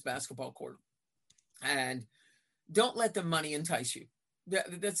on this basketball court? And don't let the money entice you.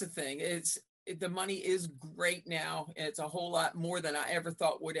 That's the thing. The money is great now. It's a whole lot more than I ever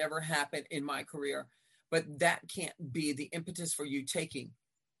thought would ever happen in my career. But that can't be the impetus for you taking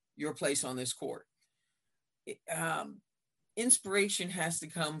your place on this court. Inspiration has to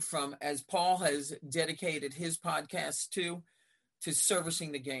come from, as Paul has dedicated his podcast to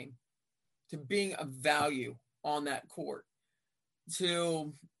servicing the game, to being of value on that court,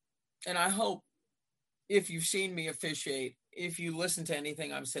 and I hope, if you've seen me officiate, if you listen to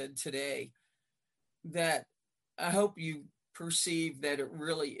anything I've said today, that I hope you perceive that it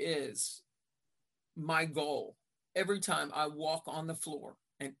really is my goal every time I walk on the floor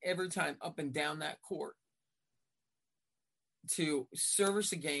and every time up and down that court, to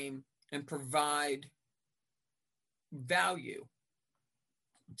service a game and provide value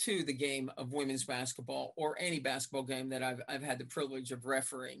to the game of women's basketball or any basketball game that I've had the privilege of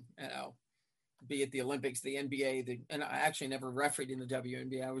refereeing, be it the Olympics, the NBA, and I actually never refereed in the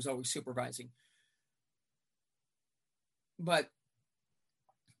WNBA. I was always supervising. But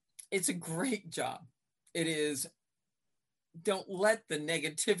it's a great job. It is. Don't let the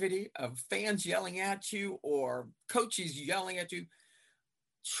negativity of fans yelling at you or coaches yelling at you.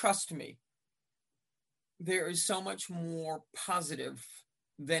 Trust me, there is so much more positive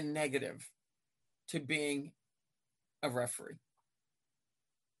than negative to being a referee.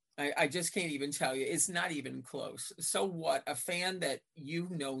 I just can't even tell you. It's not even close. So what? A fan that you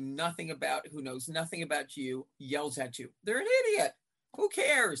know nothing about, who knows nothing about you, yells at you. They're an idiot. Who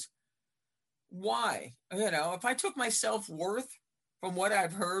cares? Why? If I took my self-worth from what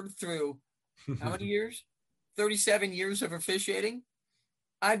I've heard through how many years? 37 years of officiating,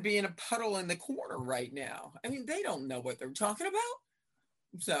 I'd be in a puddle in the corner right now. I mean, they don't know what they're talking about.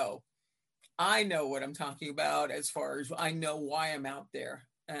 So I know what I'm talking about as far as I know why I'm out there.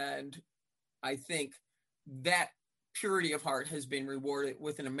 And I think that purity of heart has been rewarded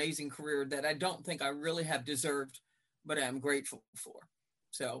with an amazing career that I don't think I really have deserved, but I'm grateful for.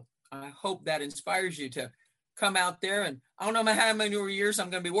 So I hope that inspires you to come out there. And I don't know how many more years I'm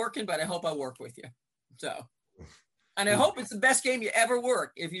going to be working, but I hope I work with you. So, and I hope it's the best game you ever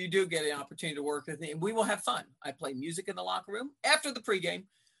work if you do get an opportunity to work with me. And we will have fun. I play music in the locker room after the pregame,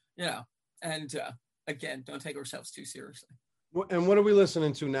 and again, don't take ourselves too seriously. And what are we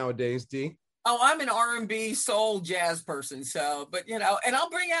listening to nowadays, D? Oh, I'm an R&B soul jazz person. So, but and I'll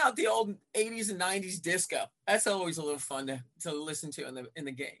bring out the old 80s and 90s disco. That's always a little fun to listen to in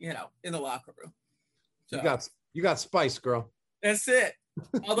the game, in the locker room. So, you got spice, girl. That's it.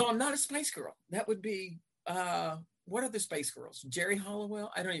 Although I'm not a Spice Girl. That would be what are the Spice Girls? Jerry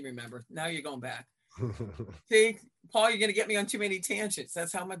Halliwell? I don't even remember. Now you're going back. See, Paul, you're going to get me on too many tangents.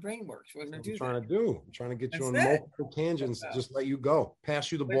 That's how my brain works. We're going to do I'm trying to get you on multiple tangents. Just let you go. Pass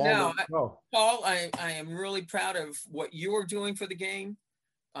you the ball. No, Paul, I am really proud of what you are doing for the game.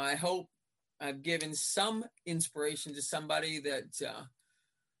 I hope I've given some inspiration to somebody that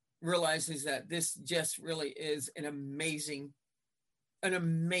realizes that this just really is an amazing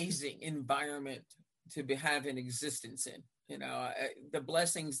environment to have an existence in. The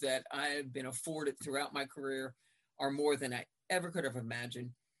blessings that I've been afforded throughout my career are more than I ever could have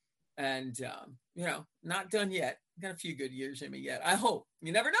imagined. And, not done yet. Got a few good years in me yet. I hope.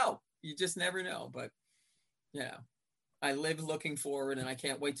 You never know. You just never know. But, I live looking forward, and I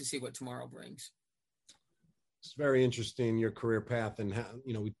can't wait to see what tomorrow brings. It's very interesting, your career path, and how,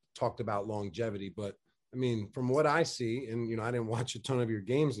 we talked about longevity, but I mean, from what I see, and, I didn't watch a ton of your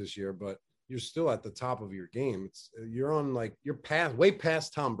games this year, but you're still at the top of your game. You're on your path way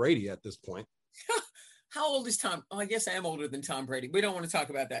past Tom Brady at this point. How old is Tom? Oh, I guess I am older than Tom Brady. We don't want to talk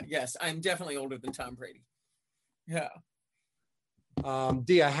about that. Yes, I'm definitely older than Tom Brady. Yeah.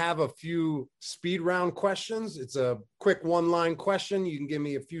 D, I have a few speed round questions. It's a quick one-line question. You can give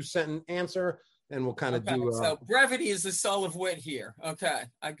me a few sentence answer, and we'll kind of do. So brevity is the soul of wit here. Okay,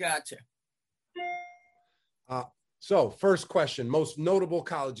 I got you. So first question: most notable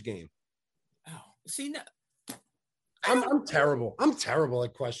college game. Oh, see, no, I'm terrible. I'm terrible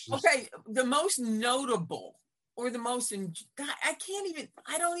at questions. Okay, the most notable or the most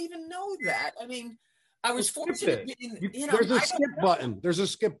I don't even know that. I mean, I was fortunate. There's a skip button. There's a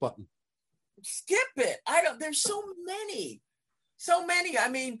skip button. Skip it. There's so many. I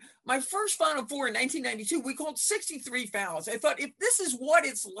mean, my first Final Four in 1992, we called 63 fouls. I thought, if this is what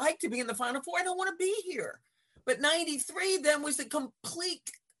it's like to be in the Final Four, I don't want to be here. But 93 then was the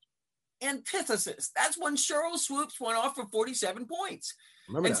complete antithesis. That's when Cheryl Swoops went off for 47 points.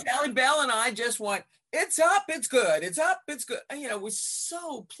 And Sally Bell and I just went, it's up, it's good. It's up, it's good. It was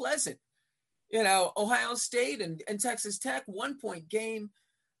so pleasant. Ohio State and Texas Tech, 1-point game.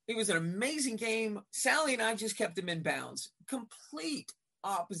 It was an amazing game. Sally and I just kept them in bounds. Complete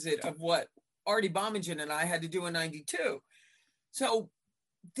opposite of what Artie Bommingen and I had to do in 92. So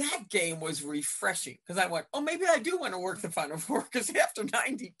that game was refreshing because I went, oh, maybe I do want to work the Final Four, because after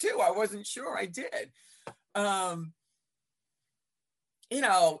 92, I wasn't sure I did.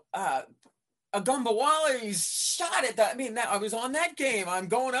 Agumbawali's shot at that. I mean, I was on that game. I'm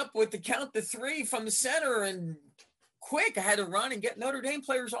going up with the count to three from the center, and quick, I had to run and get Notre Dame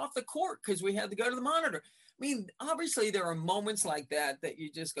players off the court because we had to go to the monitor. I mean, obviously there are moments like that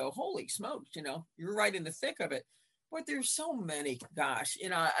you just go, holy smokes, you're right in the thick of it. But there's so many, gosh,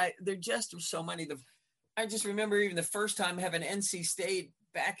 there just are so many. I just remember even the first time having NC State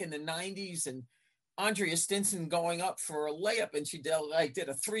back in the 90s and Andrea Stinson going up for a layup, and she did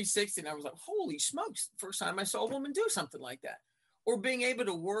a 360, and I was like, holy smokes, first time I saw a woman do something like that. or being able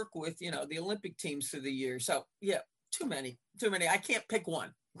to work with, the Olympic teams through the year. So yeah, too many. I can't pick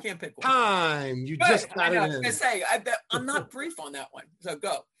one. Time. You Good. just got I know. it in. I say I'm not brief on that one. So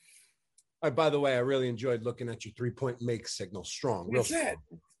go. All right, by the way, I really enjoyed looking at your 3-point make signal. Strong, real strong.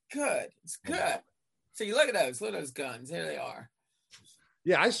 Good. It's good. So you look at those guns. There they are.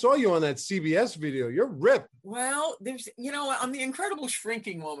 Yeah, I saw you on that CBS video. You're ripped. Well, there's, I'm the incredible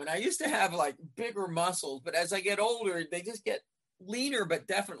shrinking woman. I used to have like bigger muscles, but as I get older, they just get leaner, but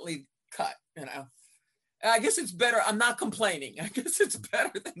definitely cut, I guess it's better. I'm not complaining. I guess it's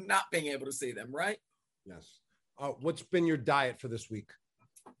better than not being able to see them, right? Yes. What's been your diet for this week?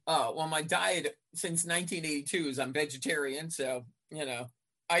 Well, my diet since 1982 is I'm vegetarian. So,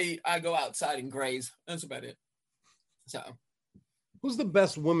 I go outside and graze. That's about it. So. Who's the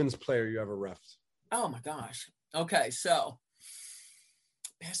best women's player you ever reffed? Oh my gosh. Okay. So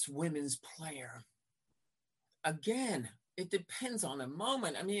best women's player. Again, it depends on the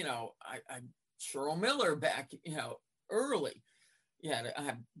moment. I mean, I Cheryl Miller back, early. Yeah, I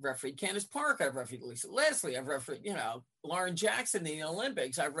have refereed Candace Park. I've refereed Lisa Leslie. I've refereed, Lauren Jackson in the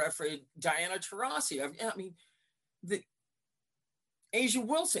Olympics. I've refereed Diana Taurasi. The Asia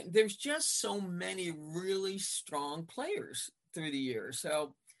Wilson. There's just so many really strong players through the years.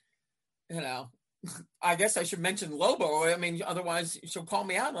 So, I guess I should mention Lobo. I mean, otherwise she'll call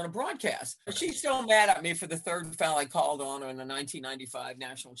me out on a broadcast. She's still mad at me for the third foul I called on her in the 1995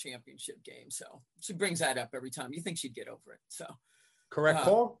 national championship game. So she brings that up every time. You think she'd get over it. So correct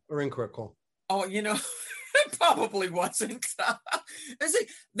call or incorrect call? Oh, it probably wasn't.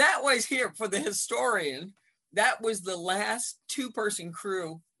 That was here for the historian. That was the last 2-person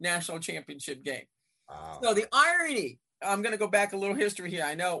crew national championship game. Wow. So the irony, I'm going to go back a little history here.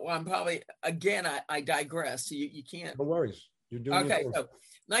 I know I'm probably, again, I digress. So you can't. No worries. You're doing okay. So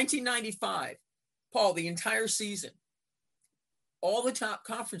 1995, Paul, the entire season, all the top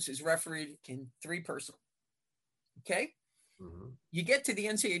conferences refereed in 3-person. Okay. Mm-hmm. You get to the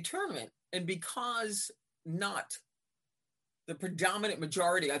NCAA tournament, and because not the predominant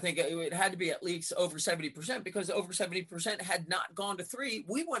majority, I think it had to be at least over 70%, because over 70% had not gone to 3.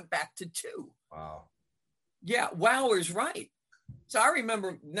 We went back to 2. Wow. Yeah, wow is right. So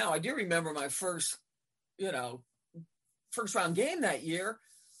I do remember my first round game that year.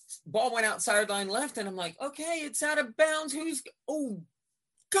 Ball went out sideline left, and I'm like, okay, it's out of bounds. Oh,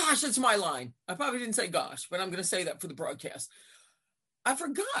 gosh, it's my line. I probably didn't say gosh, but I'm going to say that for the broadcast. I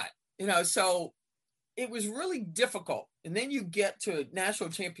forgot, so it was really difficult. And then you get to a national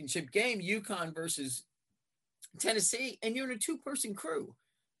championship game, UConn versus Tennessee, and you're in a 2-person crew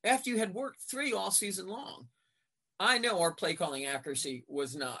after you had worked 3 all season long. I know our play calling accuracy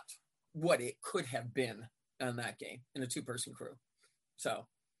was not what it could have been on that game in a 2-person crew. So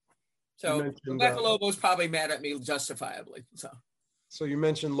Rebecca Lobo's probably mad at me justifiably. So you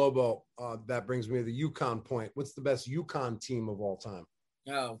mentioned Lobo. That brings me to the UConn point. What's the best UConn team of all time?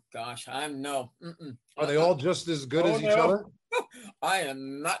 Oh, gosh. No. Are they all just as good as each other? I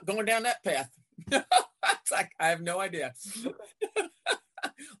am not going down that path. It's like, I have no idea.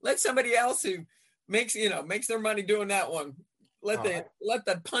 Let somebody else who makes their money doing that one. Let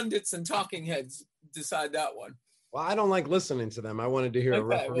the pundits and talking heads decide that one. Well, I don't like listening to them. I wanted to hear a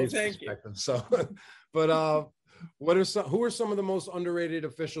referee's perspective. So, but who are some of the most underrated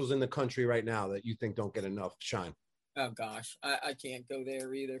officials in the country right now that you think don't get enough shine? Oh gosh, I can't go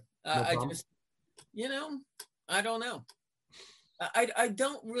there either. No I just, I don't know. I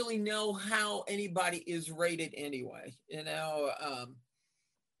don't really know how anybody is rated anyway.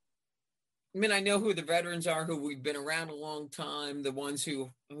 I know who the veterans are, who we've been around a long time, the ones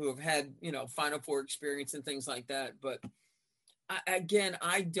who have had, Final Four experience and things like that. But I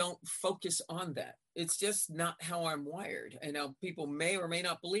don't focus on that. It's just not how I'm wired. I know people may or may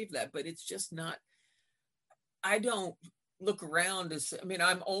not believe that, but it's just not. I don't look around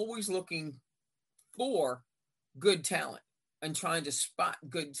I'm always looking for good talent and trying to spot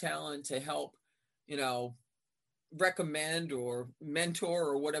good talent to help, recommend or mentor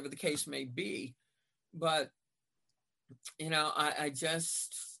or whatever the case may be. But, I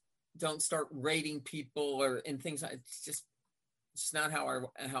just don't start rating people and things. It's not how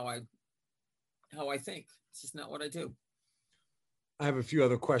I think. It's just not what I do. I have a few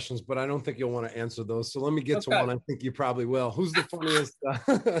other questions, but I don't think you'll want to answer those. So let me get to one I think you probably will. Who's the funniest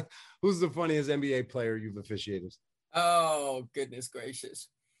NBA player you've officiated? Oh, goodness gracious.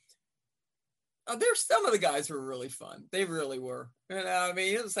 There's some of the guys who were really fun. They really were.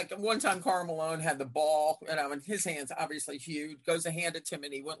 It was like one time Karl Malone had the ball, and his hands obviously huge, goes to hand it to him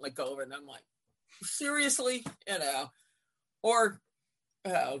and he wouldn't let go of it. And I'm like, seriously? Or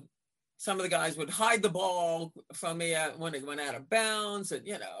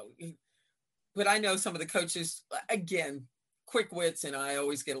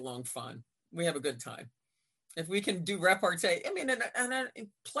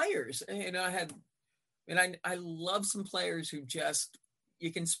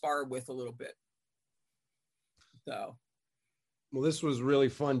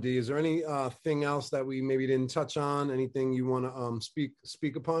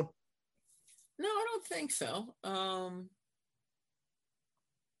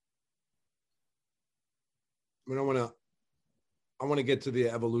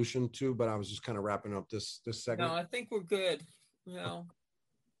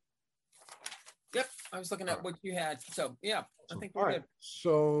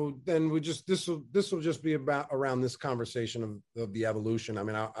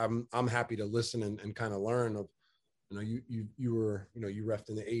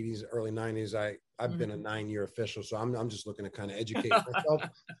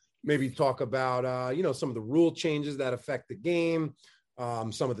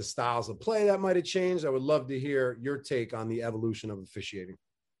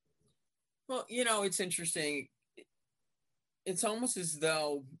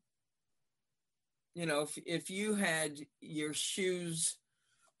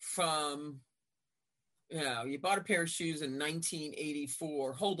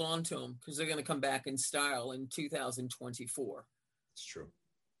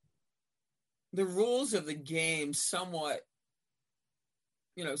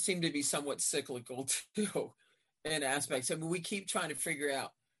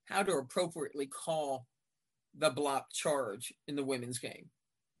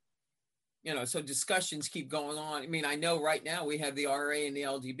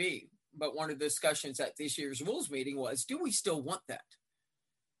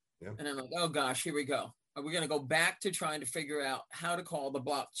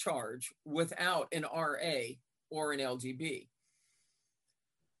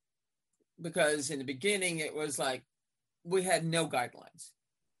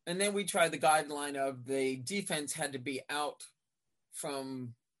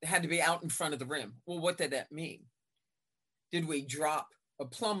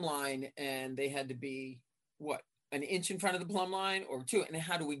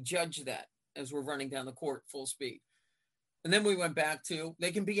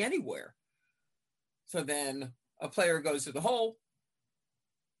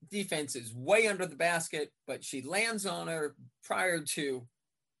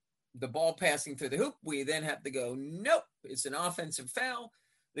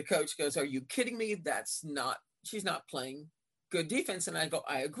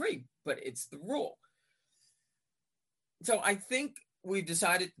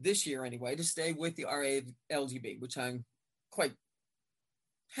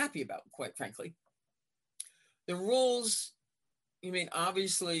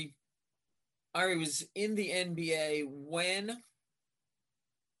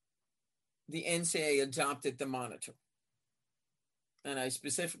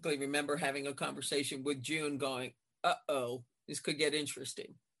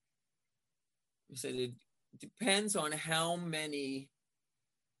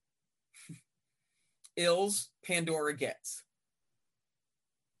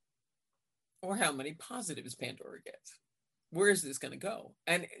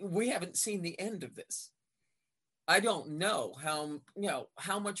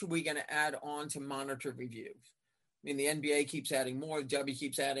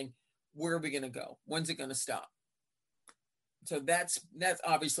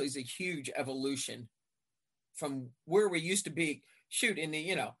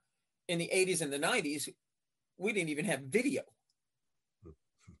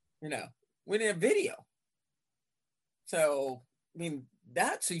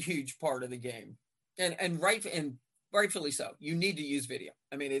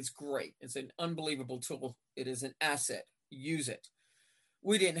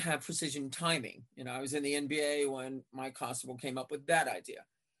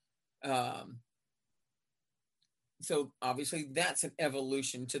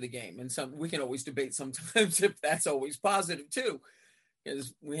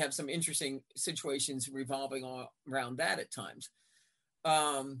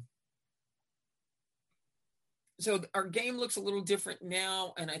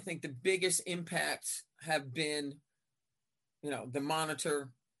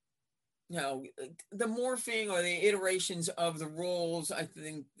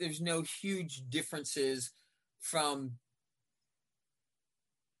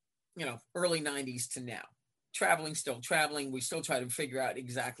early 90s to now. Still traveling. We still try to figure out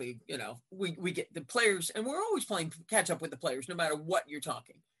exactly, we get the players, and we're always playing catch up with the players, no matter what you're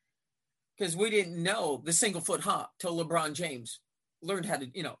talking. Because we didn't know the single foot hop till LeBron James learned how to,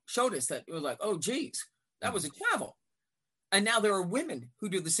 showed us that. It was like, oh, geez, that was a travel. And now there are women who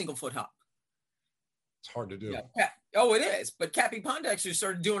do the single foot hop. It's hard to do. Yeah. Oh, it is. But Cappy Pondexter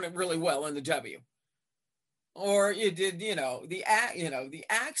started doing it really well in the W. Or you did, the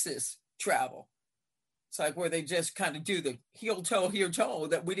axis travel. It's like where they just kind of do the heel toe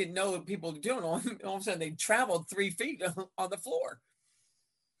that we didn't know that people were doing. All of a sudden, they traveled 3 feet on the floor.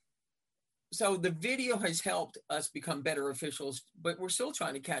 So the video has helped us become better officials, but we're still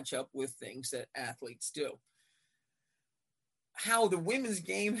trying to catch up with things that athletes do. How the women's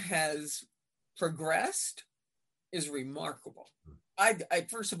game has progressed is remarkable.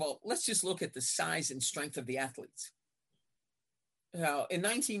 First of all, let's just look at the size and strength of the athletes. Now, in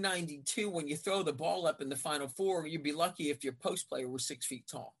 1992, when you throw the ball up in the Final Four, you'd be lucky if your post player was 6 feet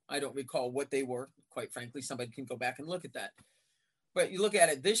tall. I don't recall what they were, quite frankly. Somebody can go back and look at that. But you look at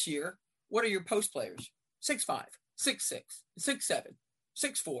it this year, what are your post players? 6'5", 6'6", 6'7",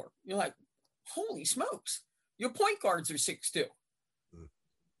 6'4". You're like, holy smokes. Your point guards are 6'2".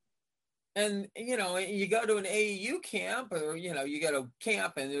 And, you go to an AAU camp or, you go to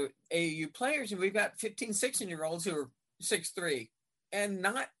camp and there are AAU players, and we've got 15, 16-year-olds who are 6'3" and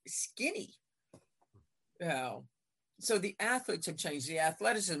not skinny. So the athletes have changed. The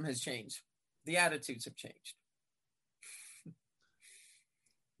athleticism has changed. The attitudes have changed.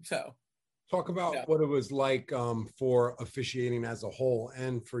 So talk about what it was like for officiating as a whole,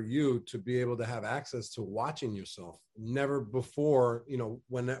 and for you to be able to have access to watching yourself. Never before,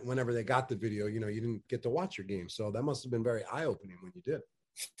 whenever they got the video, you didn't get to watch your game. So that must have been very eye-opening when you did.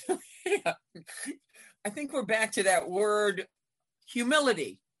 Yeah. I think we're back to that word,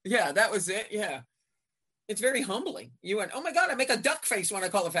 humility. Yeah, that was it. Yeah. It's very humbling. You went, oh my God, I make a duck face when I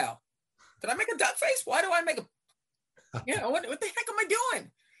call a foul. Did I make a duck face? Why do I make what the heck am I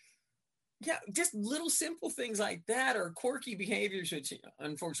doing? Yeah, just little simple things like that, or quirky behaviors, which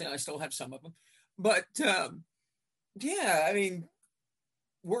unfortunately I still have some of them. But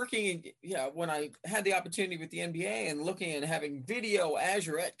working, when I had the opportunity with the NBA and looking and having video as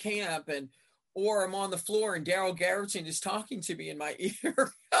you're at camp, or I'm on the floor and Daryl Garrettson is talking to me in my ear,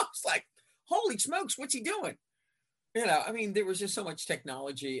 I was like, holy smokes, what's he doing? There was just so much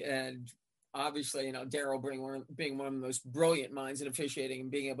technology, and obviously, Daryl being one of the most brilliant minds in officiating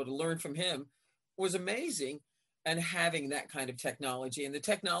and being able to learn from him was amazing. And having that kind of technology, and the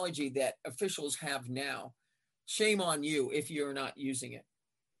technology that officials have now, shame on you if you're not using it.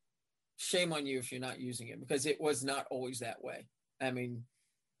 Shame on you if you're not using it, because it was not always that way.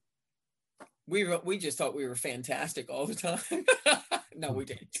 We just thought we were fantastic all the time. No, we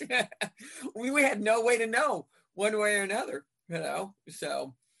didn't. we had no way to know one way or another,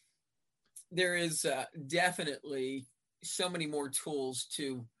 so there is definitely so many more tools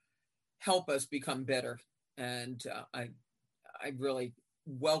to help us become better. And I really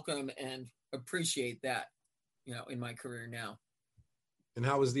welcome and appreciate that, in my career now. And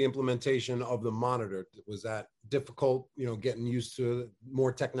how was the implementation of the monitor? Was that difficult, getting used to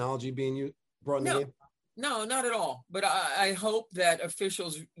more technology being brought in the game? No, not at all. But I hope that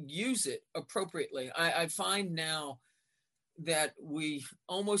officials use it appropriately. I find now that we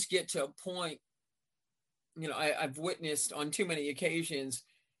almost get to a point, I've witnessed on too many occasions,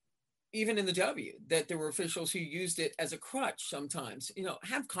 even in the W, that there were officials who used it as a crutch sometimes.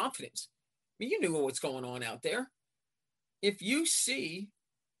 Have confidence. You knew what's going on out there. If you see,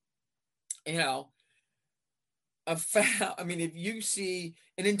 a foul, if you see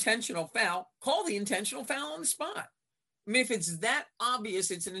an intentional foul, call the intentional foul on the spot. If it's that obvious,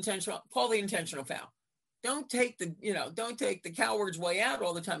 it's an intentional, call the intentional foul. Don't take the coward's way out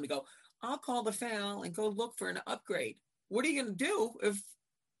all the time to go, I'll call the foul and go look for an upgrade. What are you going to do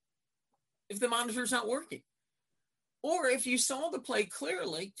if the monitor's not working? Or if you saw the play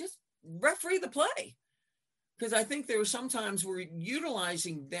clearly, just referee the play. Because I think there were sometimes we're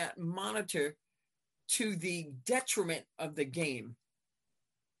utilizing that monitor to the detriment of the game.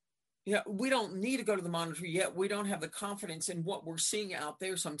 We don't need to go to the monitor yet. We don't have the confidence in what we're seeing out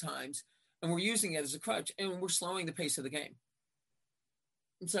there sometimes, and we're using it as a crutch, and we're slowing the pace of the game.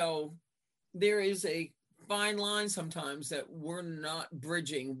 So there is a fine line sometimes that we're not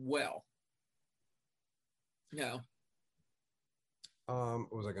bridging well. What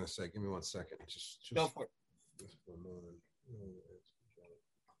was I going to say? Give me 1 second. Just go for it. Just for a moment.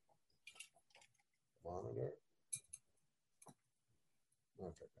 Monitor.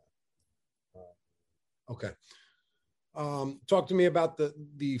 Okay. Talk to me about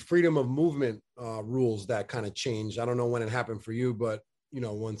the freedom of movement rules that kind of changed. I don't know when it happened for you, but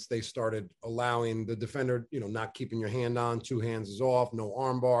once they started allowing the defender, not keeping your hand on, two hands is off, no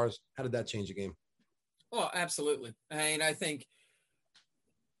arm bars. How did that change the game? Well, absolutely. I mean, I think,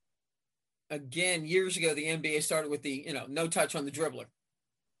 again, years ago, the NBA started with the, no touch on the dribbler.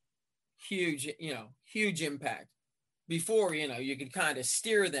 Huge impact. Before, you could kind of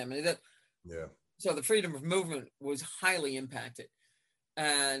steer them. Yeah. So the freedom of movement was highly impacted.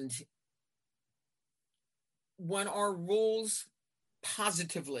 And when our rules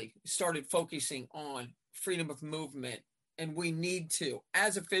positively started focusing on freedom of movement, and we need to,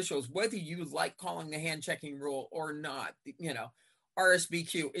 as officials, whether you like calling the hand checking rule or not,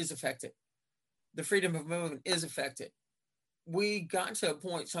 RSBQ is affected. The freedom of movement is affected. We got to a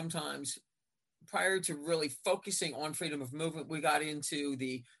point sometimes prior to really focusing on freedom of movement, we got into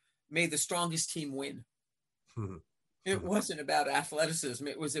may the strongest team win. It wasn't about athleticism.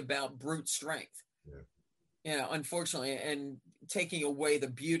 It was about brute strength. Yeah. Unfortunately, and taking away the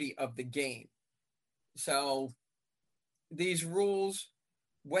beauty of the game. So these rules,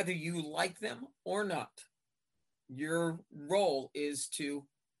 whether you like them or not, your role is to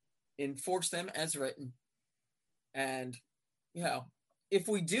enforce them as written. And, if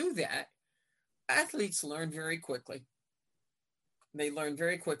we do that, athletes learn very quickly. They learn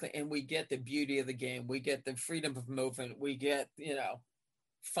very quickly, and we get the beauty of the game. We get the freedom of movement. We get,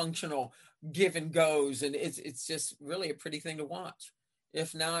 functional give and goes, and it's just really a pretty thing to watch.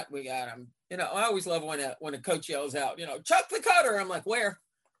 If not, we got them. I always love when a coach yells out, chuck the cutter. I'm like, where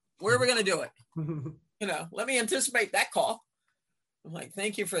are we going to do it? Let me anticipate that call. I'm like,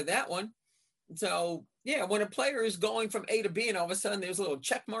 thank you for that one. So yeah, when a player is going from A to B and all of a sudden there's a little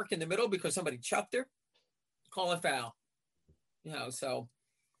check mark in the middle because somebody chucked her, call a foul. So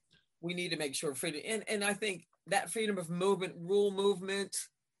we need to make sure freedom. And I think that freedom of movement, rule movement,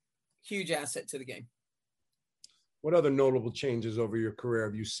 huge asset to the game. What other notable changes over your career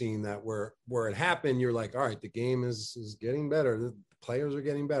have you seen that where it happened, you're like, all right, the game is getting better. The players are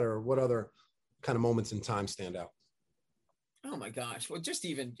getting better. What other kind of moments in time stand out? Oh my gosh. Well, just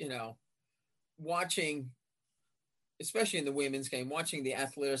even, watching, especially in the women's game, watching the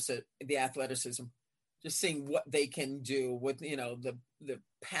athleticism, just seeing what they can do with, the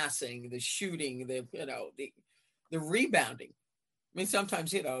passing, the shooting, the rebounding. I mean,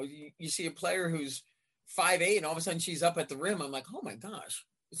 sometimes, you see a player who's 5'8" and all of a sudden she's up at the rim. I'm like, oh my gosh,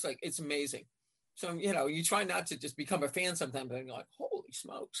 it's amazing. So, you try not to just become a fan sometimes, and you're like, holy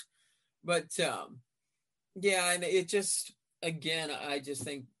smokes. But, yeah, and it just, again, I just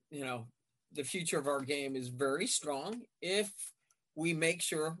think, the future of our game is very strong if we make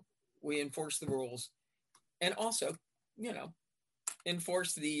sure we enforce the rules and also,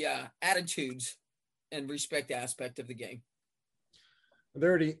 enforce the attitudes and respect aspect of the game. Are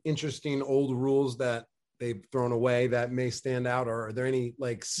there any interesting old rules that they've thrown away that may stand out? Or are there any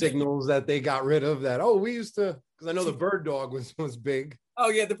signals that they got rid of that, we used to, because I know the bird dog was big. Oh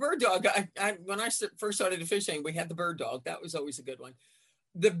yeah. The bird dog. When I first started officiating, we had the bird dog. That was always a good one.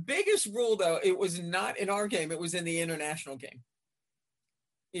 The biggest rule though, it was not in our game. It was in the international game.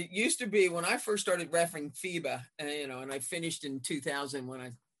 It used to be when I first started refereeing FIBA, and I finished in 2000 when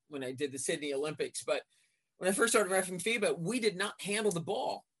I did the Sydney Olympics. But when I first started refereeing FIBA, we did not handle the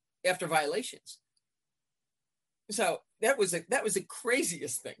ball after violations. So that was the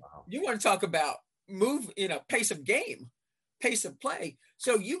craziest thing. Wow. You want to talk about pace of game, pace of play.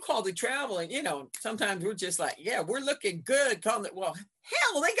 So you call the travel, and sometimes we're just like, yeah, we're looking good. Well,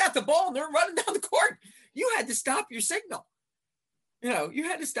 hell, they got the ball and they're running down the court. You had to stop your signal. You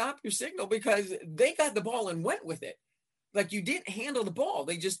had to stop your signal because they got the ball and went with it. Like you didn't handle the ball.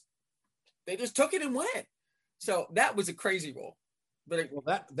 They just took it and went. So that was a crazy rule.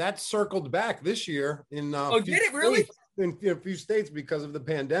 But that circled back this year in did it really? In a few states because of the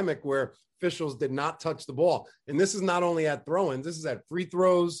pandemic where officials did not touch the ball. And this is not only at throw-ins, this is at free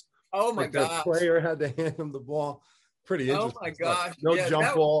throws. Oh my gosh. The player had to hand him the ball. Pretty interesting. Oh my gosh.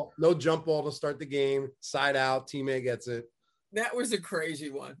 No jump ball to start the game. Side out, teammate gets it. That was a crazy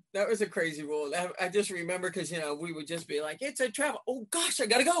one. That was a crazy rule. I just remember because, we would just be like, it's a travel. Oh gosh, I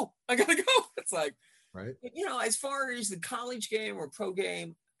gotta go. It's like, right. As far as the college game or pro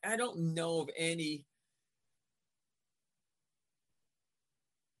game, I don't know of any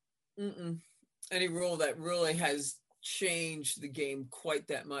rule that really has changed the game quite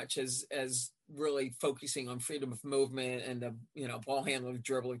that much as really focusing on freedom of movement and the, ball handler,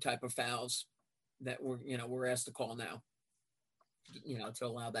 dribbler type of fouls that we're asked to call now, to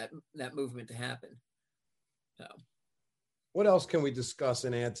allow that movement to happen. So. What else can we discuss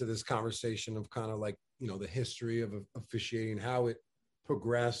and add to this conversation of kind of like, the history of officiating, how it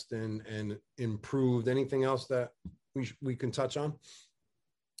progressed and improved? Anything else that we can touch on?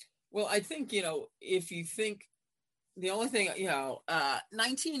 Well, I think, if you think the only thing,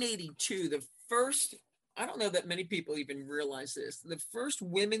 1982, the first, I don't know that many people even realize this, the first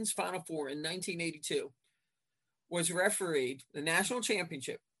women's Final Four in 1982 was refereed, the national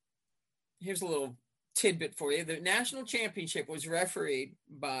championship. Here's a little tidbit for you. The national championship was refereed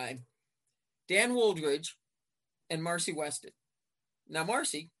by Dan Wooldridge and Marcy Weston. Now,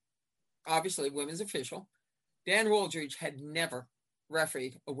 Marcy, obviously women's official, Dan Wooldridge had never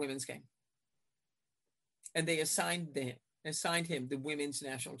refereed a women's game. And they assigned him the women's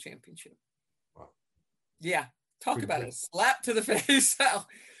national championship. Wow. Yeah. Talk about a slap to the face. So,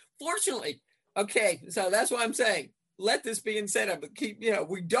 fortunately, okay, so that's what I'm saying. Let this be said of, but keep,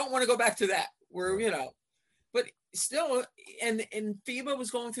 we don't want to go back to that. But still, and FIBA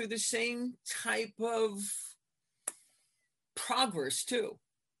was going through the same type of progress too,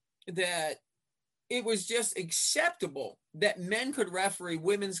 that it was just acceptable that men could referee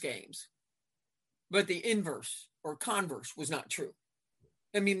women's games, but the inverse or converse was not true.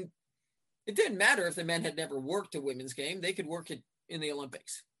 I mean, it didn't matter if the men had never worked a women's game. They could work it in the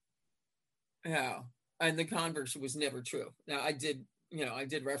Olympics. Yeah. And the converse was never true. Now, I did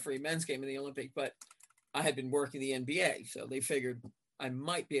referee men's game in the Olympic, but I had been working the NBA, so they figured I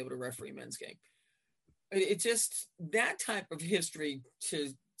might be able to referee men's game. It just, that type of history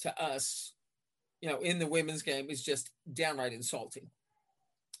to us, in the women's game is just downright insulting.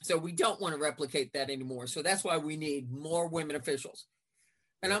 So we don't want to replicate that anymore. So that's why we need more women officials.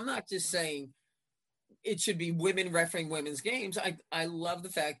 And I'm not just saying it should be women refereeing women's games. I love the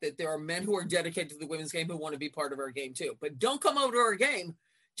fact that there are men who are dedicated to the women's game who want to be part of our game too. But don't come over to our game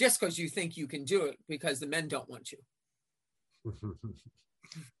just because you think you can do it because the men don't want you.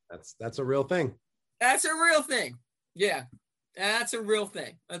 That's a real thing. That's a real thing. Yeah, that's a real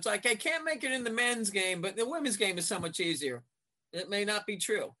thing. It's like, I can't make it in the men's game, but the women's game is so much easier. It may not be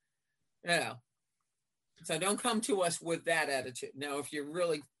true. So don't come to us with that attitude. Now, if you're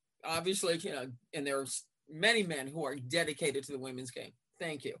really, obviously, and there's many men who are dedicated to the women's game.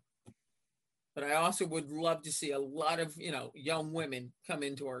 Thank you. But I also would love to see a lot of, young women come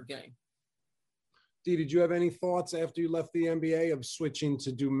into our game. Dee, did you have any thoughts after you left the NBA of switching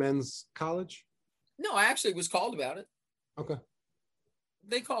to do men's college? No, I actually was called about it. Okay.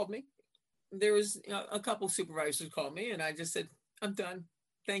 They called me. There was a couple supervisors called me, and I just said, I'm done.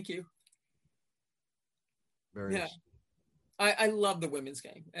 Thank you. Very nice. I love the women's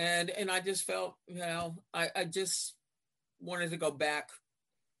game. And I just felt, I just wanted to go back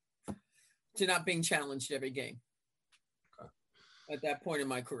to not being challenged every game at that point in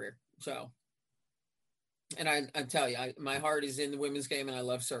my career. So, and I tell you, my heart is in the women's game and I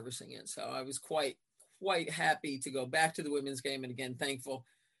love servicing it. So I was quite happy to go back to the women's game. And again, thankful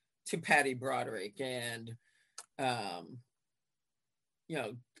to Patty Broderick and,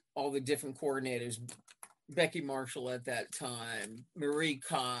 all the different coordinators, Becky Marshall at that time, Marie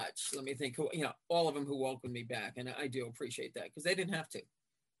Koch, let me think, all of them who welcomed me back. And I do appreciate that because they didn't have to.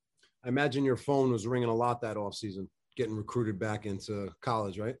 I imagine your phone was ringing a lot that offseason, getting recruited back into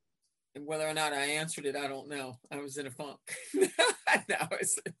college, right? And whether or not I answered it, I don't know. I was in a funk.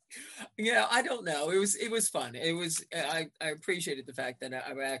 I don't know. It was fun. It was, I appreciated the fact that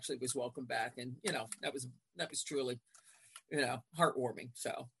I actually was welcomed back, and that was truly, heartwarming.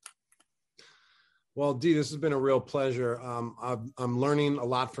 So. Well, Dee, this has been a real pleasure. I'm learning a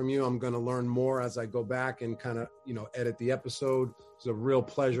lot from you. I'm going to learn more as I go back and kind of, edit the episode. It's a real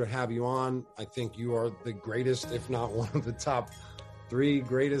pleasure to have you on. I think you are the greatest, if not one of the top 3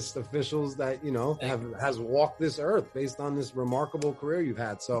 greatest officials that, has walked this earth based on this remarkable career you've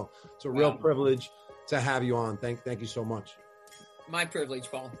had. So it's a real privilege to have you on. Thank you so much. My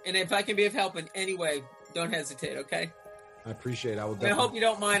privilege, Paul. And if I can be of help in any way, don't hesitate. Okay. I appreciate it. I hope you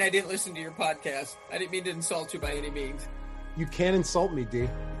don't mind. I didn't listen to your podcast. I didn't mean to insult you by any means. You can't insult me, D.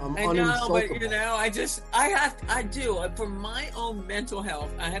 I'm uninsultable. I know, but I do. For my own mental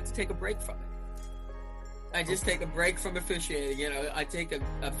health, I have to take a break from it. I just take a break from officiating. I take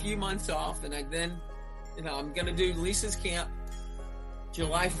a few months off, and then, I'm going to do Lisa's camp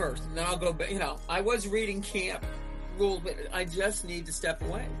July 1st, and then I'll go back. I was reading camp rules, but I just need to step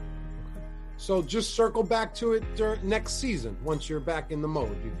away. So just circle back to it next season once you're back in the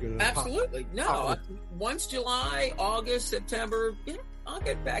mode. Absolutely. Once July, August, September, I'll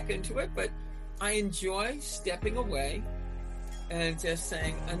get back into it. But I enjoy stepping away and just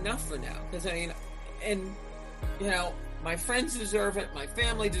saying enough for now. Because my friends deserve it. My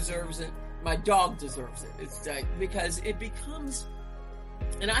family deserves it. my dog deserves it. It's like, because it becomes,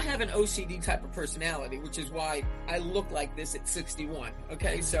 and I have an OCD type of personality, which is why I look like this at 61.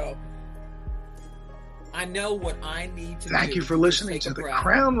 Okay, so I know what I need to do. Thank you for listening to the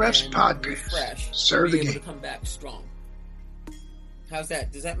Crown Refs Podcast. Serve the game. To come back strong. How's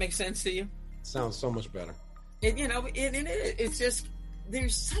that? Does that make sense to you? Sounds so much better. And, it's just,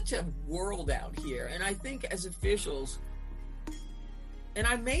 there's such a world out here. And I think as officials, and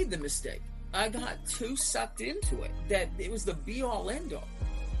I made the mistake, I got too sucked into it, that it was the be-all, end-all.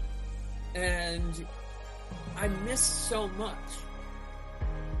 And I missed so much.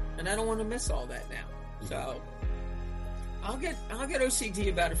 And I don't want to miss all that now. So I'll get OCD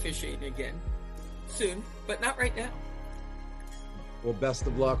about officiating again soon, but not right now. Well, best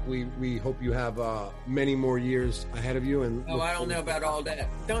of luck. We hope you have many more years ahead of you. And I don't know about all that.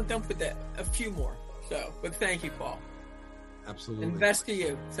 Don't put that. A few more. So, but thank you, Paul. Absolutely. And best to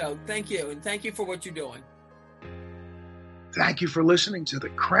you. So thank you, and thank you for what you're doing. Thank you for listening to the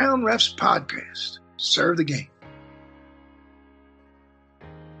Crown Refs Podcast. Serve the game.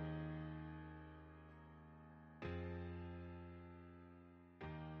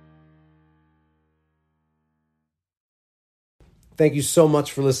 Thank you so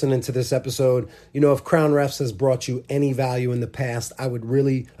much for listening to this episode. If Crown Refs has brought you any value in the past, I would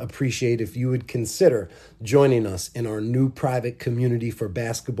really appreciate if you would consider joining us in our new private community for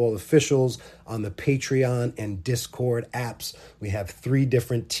basketball officials on the Patreon and Discord apps. We have 3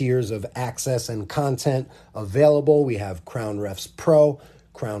 different tiers of access and content available. We have Crown Refs Pro,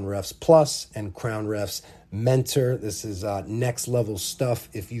 Crown Refs Plus, and Crown Refs Mentor. This is next level stuff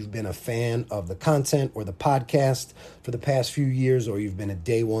if you've been a fan of the content or the podcast for the past few years, or you've been a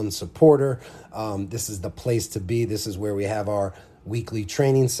day one supporter. This is the place to be. This is where we have our weekly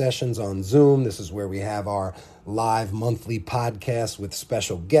training sessions on Zoom. This is where we have our live monthly podcast with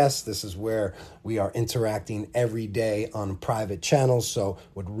special guests. This is where we are interacting every day on private channels. So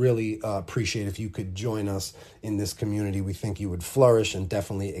would really appreciate if you could join us in this community. We think you would flourish and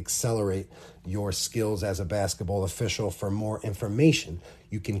definitely accelerate your skills as a basketball official. For more information,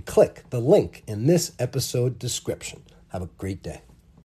 you can click the link in this episode description. Have a great day.